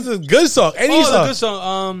asked? What was a good song? Any song? The good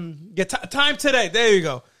song. Time Today. There you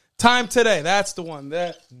go. Time Today. That's the one.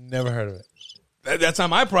 Never heard of it. That's not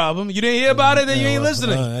my problem. You didn't hear about it, then you ain't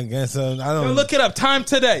listening. I guess I don't. Look it up. Time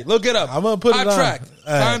Today. Look it up. I'm gonna put it on track.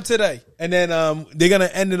 Time Today. And then they're gonna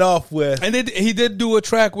end it off with. And he did do a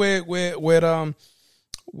track with Megan.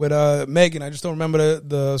 I just don't remember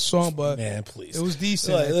the song, but man, please, it was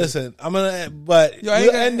decent. Listen, I'm gonna, but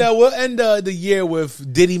we'll end the year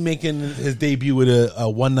with Diddy making his debut with a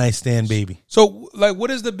one night stand baby. So, like,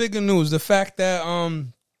 what is the bigger news? The fact that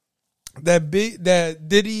that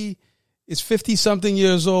Diddy is 50-something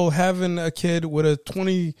years old, having a kid with a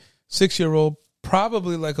 26-year-old,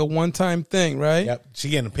 probably like a one-time thing, right? Yep, she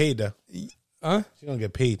getting paid though. Huh? She gonna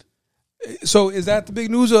get paid. So is that the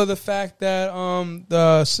big news, or the fact that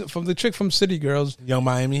from the chick from City Girls, Young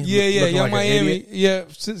Miami, Young Miami,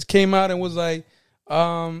 came out and was like,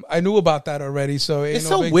 I knew about that already. So it's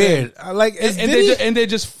so weird. I like, and they're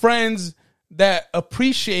just friends that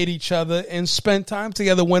appreciate each other and spend time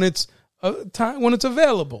together when it's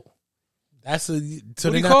available. So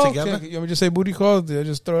they're not together. You want me to just say booty call? Did I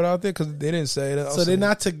just throw it out there because they didn't say it? So they're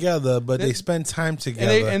not together, but they spend time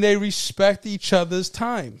together, and they respect each other's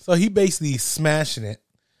time. So he basically smashing it.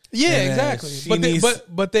 Yeah, exactly.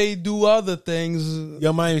 But they do other things.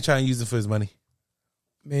 Young Miami trying to use it for his money.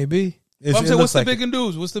 Maybe. I'm saying, what's the bigger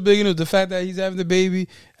news? What's the bigger news? The fact that he's having the baby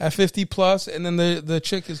at 50 plus, and then the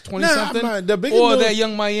chick is 20 something, or news, that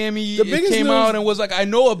Young Miami came out and was like, "I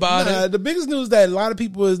know about it." The biggest news that a lot of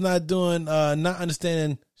people is not doing, not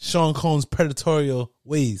understanding Sean Combs' predatorial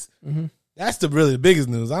ways. Mm-hmm. That's the really biggest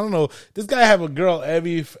news. I don't know. This guy have a girl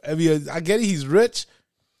every. I get it. He's rich,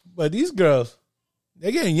 but these girls,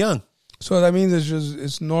 they're getting young. So that means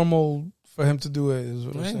it's normal for him to do it. Is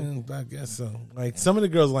what I'm saying. I guess so. Like some of the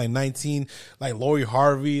girls, like 19, like Lori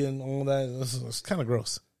Harvey and all that. It's kind of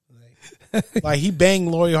gross. Like he banged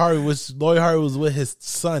Lori Harvey, which Lori Harvey was with his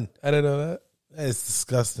son. I didn't know that. That's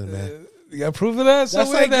disgusting, man. You got proof of that? That's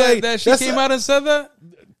Somewhere like that she came out and said that?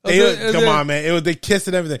 Come on, man. It was they kissed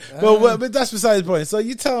and everything. But that's besides the point. So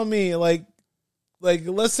you telling me like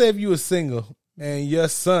let's say if you were single and your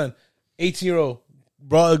son, 18-year-old,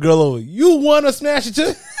 brought a girl over, you want to smash it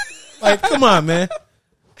too? Like, come on, man.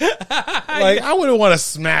 Like I wouldn't want to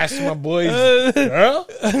smash my boy's girl.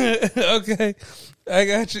 Okay. I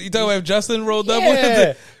got you. You talking about Justin rolled up with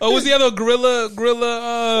it? Oh, was the other Gorilla?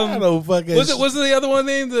 I don't know, fucking. Was it the other one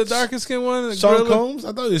named the darkest skin one? Sean Gorilla? Combs?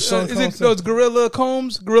 I thought it was Sean Combs. No, it's Gorilla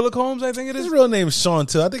Combs. Gorilla Combs, I think it is. His real name is Sean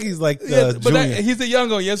too. I think he's like the junior. He's the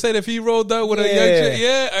young one. You said if he rolled up with a young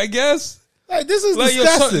chick, I guess. Like this is like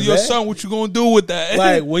disgusting, your son, what you gonna do with that?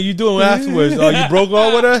 Like what you doing afterwards? Oh, you broke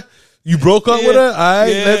up with her? You broke up with her? All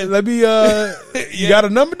right, let me. You got a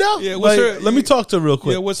number down? Yeah. Let me talk to her real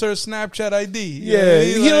quick. Yeah. What's her Snapchat ID? Yeah,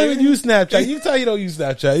 he don't even use Snapchat. You can tell you don't use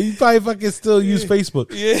Snapchat. You probably fucking still use Facebook.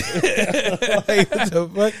 Yeah. Like, what the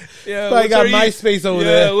fuck? Yeah. Probably got MySpace over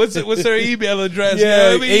there. What's her email address?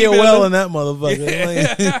 Yeah, AOL and that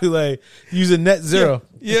motherfucker. Like using Net Zero.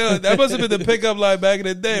 Yeah, that must have been the pickup line back in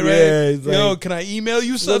the day, right? Yeah, yo, can I email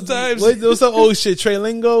you sometimes? What's the old shit?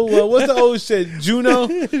 Trelingo? What's the old shit? Juno?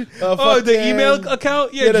 The email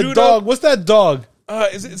account? Yeah, the Juno. dog. What's that dog?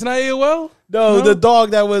 It's not AOL? No, the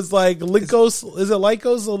dog that was like Linkos. Is it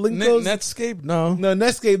Lycos or Linkos? Netscape? No,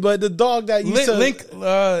 Netscape. But the dog that used to Link.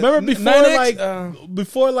 Remember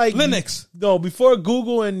before Linux? No, before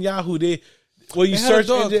Google and Yahoo, you search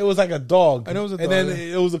it was like a dog. I know it was a dog. And then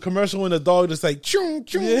it was a commercial when the dog just like chung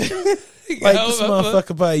chung. Like this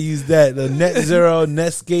motherfucker probably used that. The Net Zero,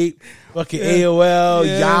 Netscape, fucking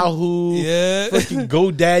AOL, Yahoo, fucking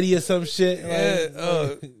GoDaddy or some shit.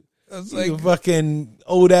 That's like fucking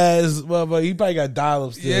old ass motherfucker. He probably got dial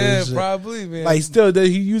up still. Yeah, probably, man. Like still,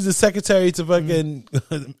 he used the secretary to fucking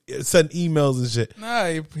send emails and shit.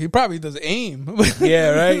 Nah, he probably does AIM.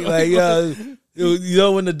 Yeah, right. Like you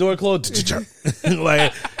know when the door closed,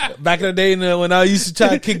 like back in the day when I used to try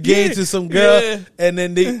to kick game to some girl, and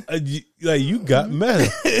then they you got mad,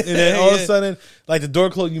 and then all of a sudden like the door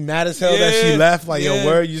closed, you mad as hell that she left. Like your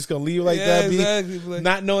word, you just gonna leave like that? Exactly.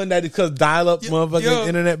 Not knowing that because dial up motherfucking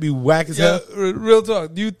internet be whack as hell. Real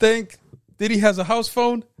talk. Do you think Diddy has a house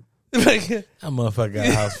phone? Like that motherfucker got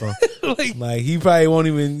a house phone. like he probably won't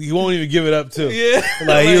even give it up too. Yeah.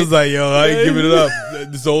 Like he was like, yo, I ain't giving it up.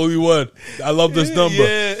 It's the only one. I love this number.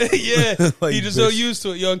 Yeah. Like, he just so used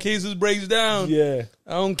to it. Yo, in case this breaks down. Yeah.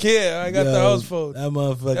 I don't care. I got the house phone. That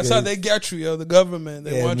motherfucker. That's how they get you, yo. The government.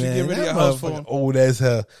 They want you to get rid of your house phone. Old as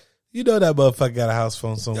hell. You know that motherfucker got a house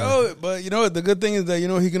phone somewhere. Yo, but you know the good thing is that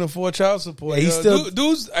he can afford child support. Yeah,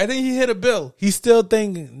 dudes. I think he hit a bill. He's still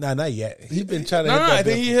thinking. Nah, not yet. He's been trying to. I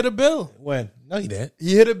think he hit a bill. When? No, he didn't.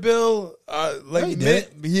 He hit a bill. He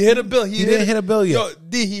hit a bill. He didn't hit a bill yet. Yo,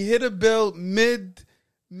 he hit a bill mid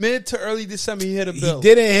to early December. He hit a bill. He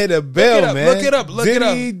didn't hit a bill, man. Look it up.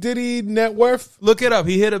 Did he net worth? Look it up.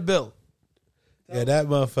 He hit a bill. Yeah, that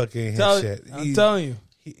motherfucker ain't hit shit. I'm telling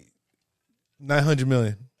you, 900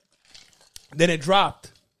 million. Then it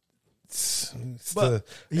dropped. But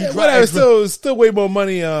still way more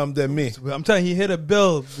money than me. I'm telling you, he hit a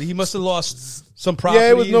bill. He must have lost some property. Yeah,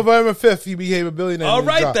 it was November 5th. He became a billionaire. All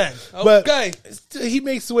right then. Okay. But he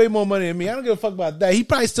makes way more money than me. I don't give a fuck about that. He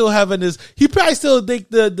probably still having this. He probably still think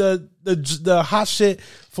the hot shit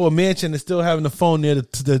for a mansion is still having the phone near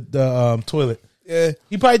the toilet. Yeah.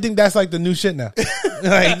 He probably think that's like the new shit now.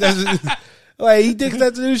 Like he thinks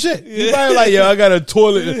that's the new shit. He probably like, yo, I got a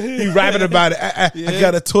toilet. He rapping about it. I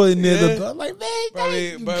got a toilet near the door. I'm like, man,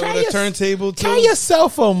 probably with a turntable too. Carry your cell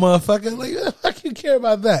phone, motherfucker. Like, what the fuck you care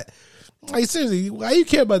about that? Like, seriously, why you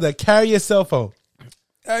care about that? Carry your cell phone.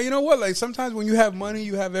 You know what? Like sometimes when you have money,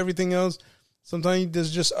 you have everything else. Sometimes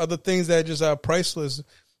there's just other things that just are priceless.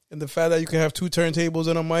 And the fact that you can have 2 turntables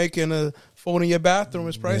and a mic and a phone in your bathroom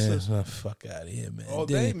is priceless. Man, fuck out of here, man. All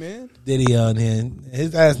day, man. Diddy on here.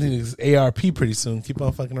 His ass needs ARP pretty soon. Keep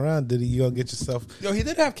on fucking around, Diddy. You gonna get yourself. Yo, he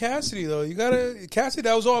did have Cassidy though. Cassidy.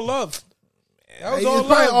 That was all love. That was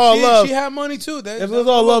all love. She had money too. If it was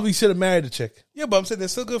all love, he should have married the chick. Yeah, but I'm saying they're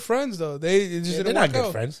still good friends though. They're not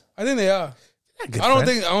good friends. I think they are. I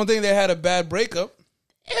don't think they had a bad breakup.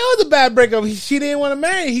 It was a bad breakup. She didn't want to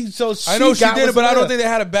marry. I know she did it, but I don't think they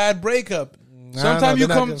had a bad breakup. Sometimes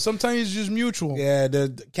it's just mutual. Yeah,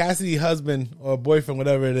 the Cassidy husband or boyfriend,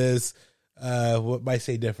 whatever it is, what might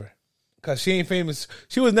say different. Because she ain't famous.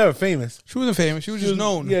 She was never famous. She wasn't famous. She was just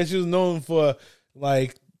known. Yeah, she was known for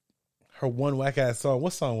like her one whack ass song.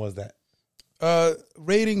 What song was that?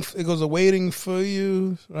 Rating. It goes, "Waiting for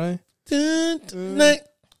You," right? Tonight,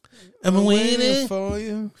 I'm waiting for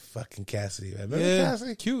you. Fucking Cassidy, man. Remember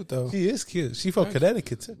Cassidy? Cute though. She is cute. She from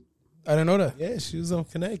Connecticut too. I didn't know that. Yeah, she was from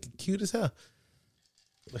Connecticut. Cute as hell.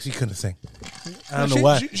 But she couldn't sing. I don't know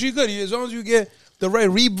why. She could. As long as you get the right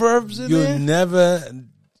reverbs in there.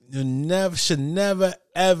 You should never,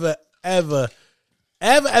 ever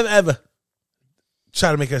try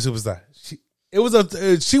to make her a superstar.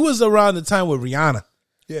 She was around the time with Rihanna.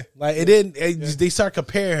 Yeah. Like they start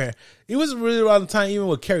comparing her. It was really around the time even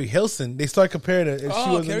with Carrie Hilson. They start comparing her.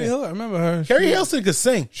 Carrie Hilson. I remember her. Carrie Hilson could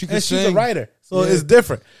sing. She's a writer. So it's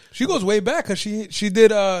different. She goes way back because she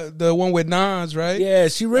did the one with Nas, right? Yeah,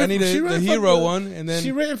 she written the Hero one, and then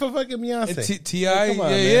she written for fucking Beyonce.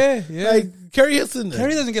 T.I. Yeah. Like Carrie Hilson.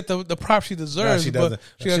 Carrie doesn't get the prop she deserves. No, she doesn't.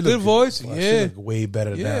 But she got a good voice. Well, she look way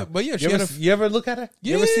better now. But yeah, you ever look at her?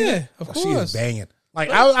 Yeah, you ever see her? of course. She is banging. Like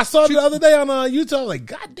I saw her the other day on YouTube. I was like,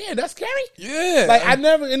 God damn, that's Carrie. Yeah. Like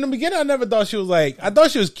in the beginning, I never thought she was like. I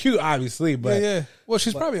thought she was cute, obviously, but yeah. Well,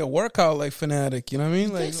 she's probably a workout like fanatic. You know what I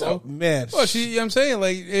mean? Like, so? Man. Well, you know what I'm saying,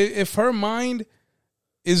 like, if her mind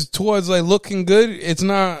is towards like looking good, it's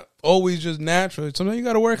not always just natural. Sometimes you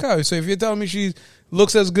got to work out. So if you're telling me she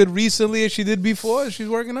looks as good recently as she did before, she's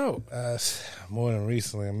working out. More than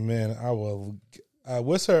recently, man. I will.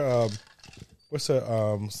 What's her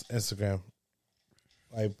Instagram?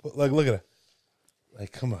 Like, look at her.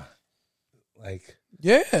 Like, come on. Like,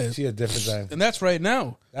 yeah, she a different time. And that's right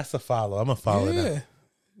now. That's a follow. I'm a follow now. Yeah.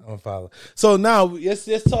 I'm a follow. So now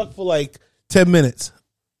let's talk for like 10 minutes.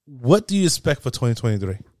 What do you expect for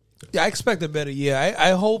 2023? Yeah, I expect a better year. I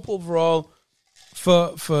hope overall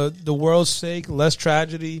for the world's sake, less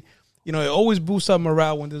tragedy. You know, it always boosts up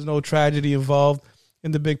morale when there's no tragedy involved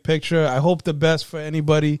in the big picture. I hope the best for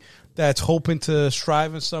anybody that's hoping to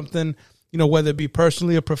strive in something, you know, whether it be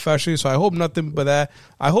personally or professionally. So I hope nothing but that.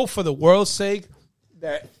 I hope for the world's sake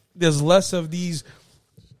that there's less of these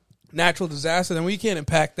natural disasters. And we can't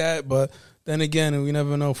impact that, but then again, we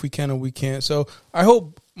never know if we can or we can't. So I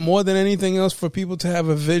hope more than anything else for people to have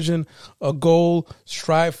a vision, a goal,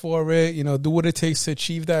 strive for it, you know, do what it takes to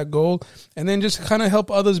achieve that goal, and then just kind of help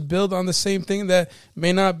others build on the same thing that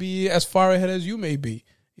may not be as far ahead as you may be.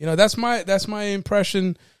 You know, that's my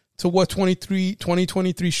impression to what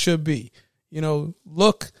 2023 should be. You know,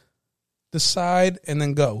 look, decide, and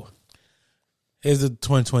then go. Here's the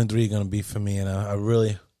 2023 going to be for me, and I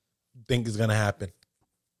really think it's going to happen.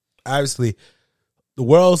 Obviously,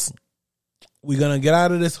 we're going to get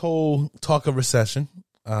out of this whole talk of recession.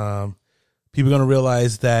 People are going to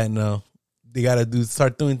realize that, you know, they got to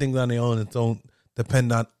start doing things on their own and don't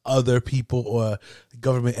depend on other people or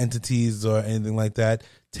government entities or anything like that.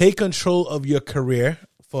 Take control of your career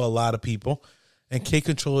for a lot of people, and take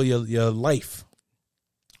control of your life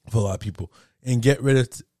for a lot of people, and get rid of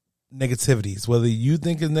negativities. Whether you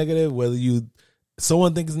think it's negative, whether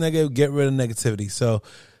someone thinks it's negative, get rid of negativity. So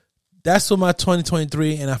that's what my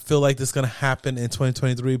 2023, and I feel like this is going to happen in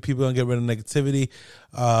 2023. People are going to get rid of negativity.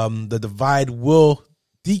 The divide will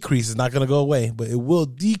decrease. It's not going to go away, but it will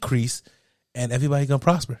decrease, and everybody's going to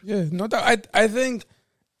prosper. Yeah, no doubt. I think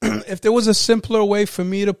if there was a simpler way for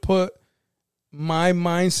me to put my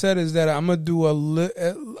mindset, is that I'm going to do a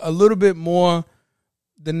little bit more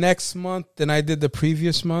the next month than I did the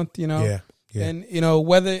previous month, you know? Yeah. And, you know,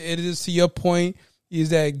 whether it is to your point,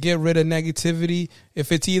 is that get rid of negativity.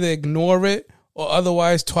 If it's either ignore it or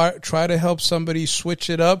otherwise try to help somebody switch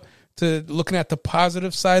it up to looking at the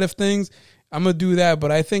positive side of things, I'm going to do that.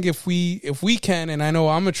 But I think if we can, and I know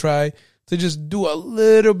I'm going to try to just do a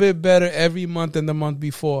little bit better every month than the month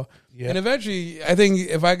before. Yeah. And eventually, I think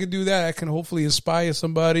if I could do that, I can hopefully inspire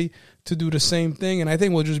somebody to do the same thing. And I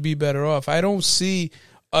think we'll just be better off. I don't see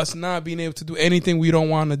us not being able to do anything we don't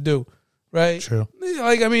want to do. Right? True.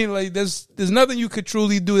 Like, I mean, like, there's nothing you could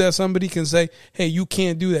truly do that somebody can say, hey, you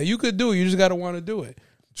can't do that. You could do it. You just got to want to do it.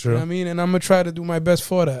 True. You know what I mean? And I'm going to try to do my best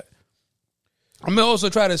for that. I'm going to also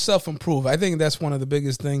try to self-improve. I think that's one of the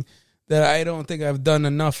biggest things that I don't think I've done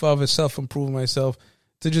enough of, is self-improve myself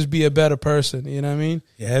to just be a better person. You know what I mean?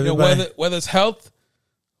 Yeah, everybody. You know, whether it's health,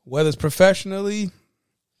 whether it's professionally,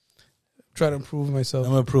 try to improve myself.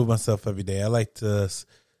 I'm going to improve myself every day. I like to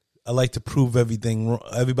prove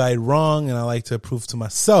everybody wrong, and I like to prove to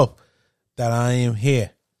myself that I am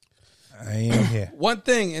here. I am here. One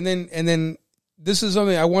thing, and then this is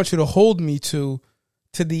something I want you to hold me to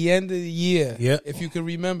the end of the year. Yeah. If you can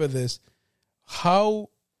remember this, how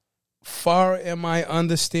far am I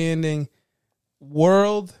understanding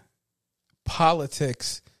world,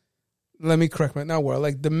 politics. Let me correct my not world,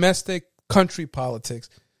 like domestic country politics.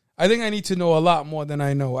 I think I need to know a lot more than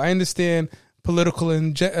I know. I understand political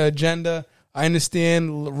agenda. I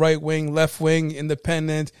understand right wing, left wing,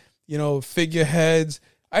 independent, figureheads.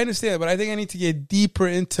 I understand, but I think I need to get deeper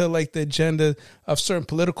into like the agenda of certain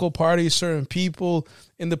political parties, certain people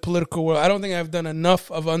in the political world. I don't think I've done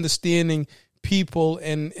enough of understanding people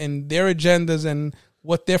and their agendas and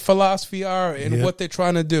what their philosophy are and what they're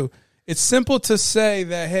trying to do. It's simple to say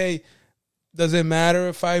that, hey, does it matter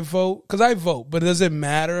if I vote? Because I vote, but does it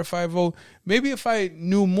matter if I vote? Maybe if I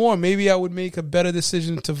knew more, maybe I would make a better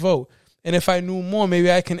decision to vote. And if I knew more,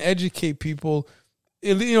 maybe I can educate people.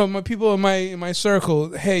 My people in my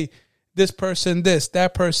circle. Hey, this person, this,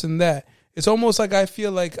 that person, that. It's almost like I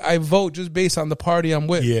feel like I vote just based on the party I'm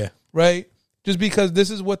with. Yeah. Right. Just because this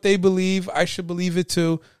is what they believe, I should believe it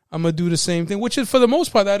too. I'm gonna do the same thing, which is for the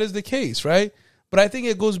most part that is the case, right? But I think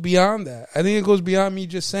it goes beyond that. I think it goes beyond me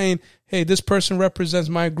just saying, hey, this person represents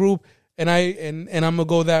my group and I'm gonna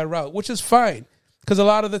go that route, which is fine. Because a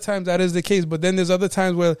lot of the times that is the case. But then there's other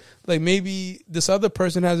times where like maybe this other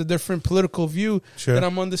person has a different political view that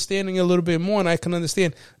I'm understanding a little bit more and I can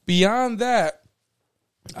understand. Beyond that,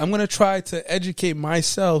 I'm gonna try to educate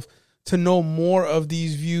myself to know more of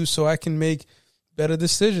these views so I can make better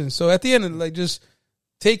decisions. So at the end, like just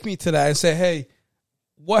take me to that and say, hey,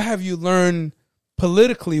 what have you learned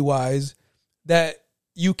politically wise that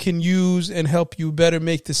you can use and help you better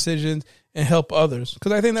make decisions and help others?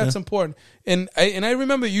 Because I think that's important. And I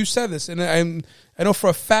remember you said this, and I know for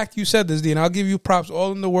a fact you said this, Dean. I'll give you props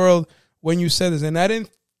all in the world when you said this. And I didn't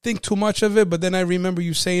think too much of it, but then I remember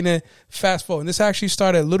you saying it fast forward. And this actually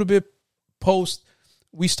started a little bit post.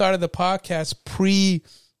 We started the podcast pre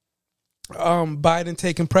Biden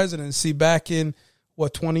taking presidency back in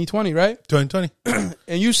 2020, right? 2020.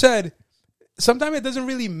 And you said sometimes it doesn't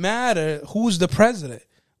really matter who's the president.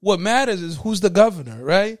 What matters is who's the governor,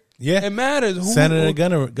 right? Yeah. It matters who Senator,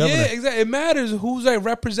 governor. Yeah, exactly. It matters who's like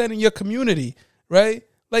representing your community, right?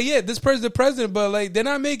 Like, yeah, this person's the president, but like they're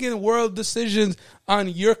not making world decisions on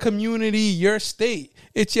your community, your state.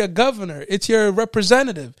 It's your governor. It's your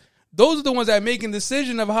representative. Those are the ones that are making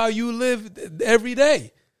decision of how you live every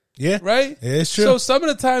day. Yeah. Right? Yeah, it's true. So some of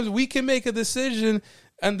the times we can make a decision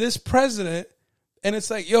on this president and it's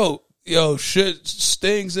like, yo, shit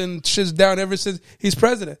stings and shit's down ever since he's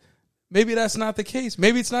president. Maybe that's not the case.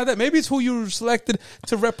 Maybe it's not that. Maybe it's who you selected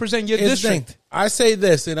to represent your district. I say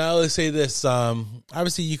this, and I always say this.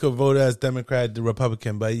 Obviously, you could vote as Democrat,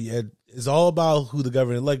 Republican, but it's all about who the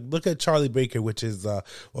governor. Like, look at Charlie Baker, which is a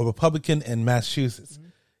Republican in Massachusetts. Mm-hmm.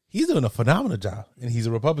 He's doing a phenomenal job, and he's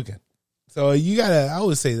a Republican. So you gotta. I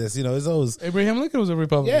always say this. It's always Abraham Lincoln was a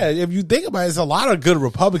Republican. Yeah, if you think about it, it's a lot of good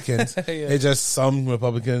Republicans. It's just some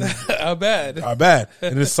Republicans are bad,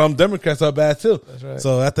 and there's some Democrats are bad too. That's right.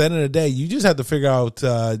 So at the end of the day, you just have to figure out.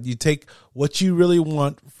 You take what you really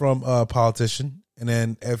want from a politician, and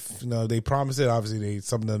then if they promise it, obviously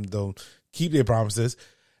some of them don't keep their promises,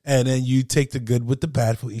 and then you take the good with the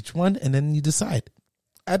bad for each one, and then you decide.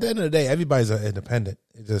 At the end of the day, everybody's independent.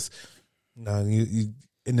 It just you.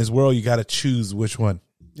 In this world, you got to choose which one.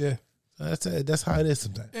 Yeah, that's how it is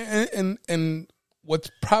sometimes. And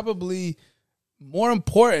what's probably more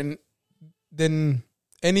important than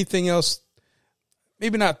anything else,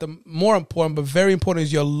 maybe not the more important, but very important,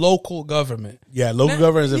 is your local government. Yeah, local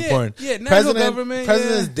government is important. Yeah, national government.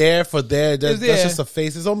 President is there for that's just a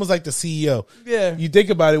face. It's almost like the CEO. Yeah, you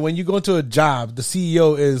think about it when you go into a job, the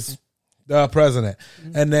CEO is the president,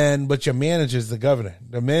 and then but your manager is the governor.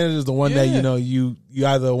 The manager is the one that you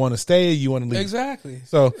either want to stay or you want to leave. Exactly.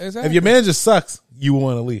 So if your manager sucks, you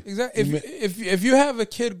want to leave. Exactly. If you have a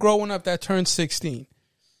kid growing up that turns 16,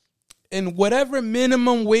 and whatever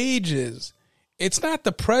minimum wage is, it's not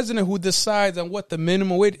the president who decides on what the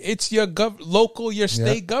minimum wage. It's your your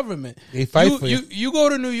state government. They fight for you. You go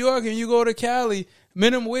to New York and you go to Cali,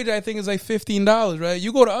 minimum wage I think is like $15, right?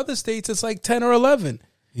 You go to other states, it's like 10 or 11.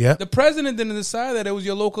 Yeah. The president didn't decide that. It was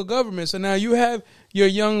your local government. So now you have your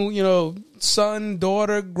young, son,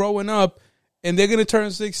 daughter growing up, and they're going to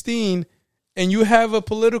turn 16, and you have a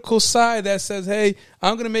political side that says, hey,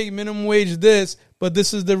 I'm going to make minimum wage this, but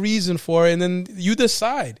this is the reason for it. And then you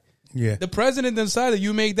decide. Yeah. The president decided,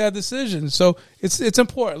 you make that decision. So it's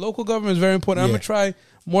important. Local government is very important. I'm going to try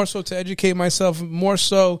more so to educate myself, more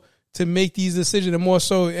so to make these decisions, and more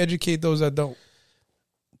so educate those that don't.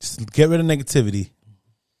 Just get rid of negativity.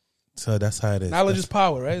 So that's how it is. Knowledge is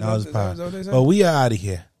power, right? Knowledge is power. Well, we are out of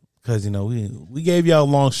here because we gave y'all a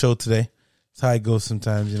long show today. That's how it goes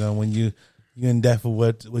sometimes. When you're in depth of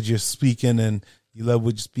what you're speaking and you love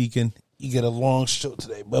what you're speaking, you get a long show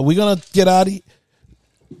today. But we're gonna get out of here.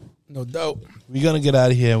 No doubt. We're gonna get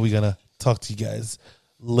out of here and we're gonna talk to you guys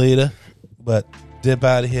later. But dip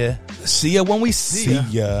out of here. See ya when we see ya.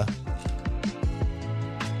 See ya.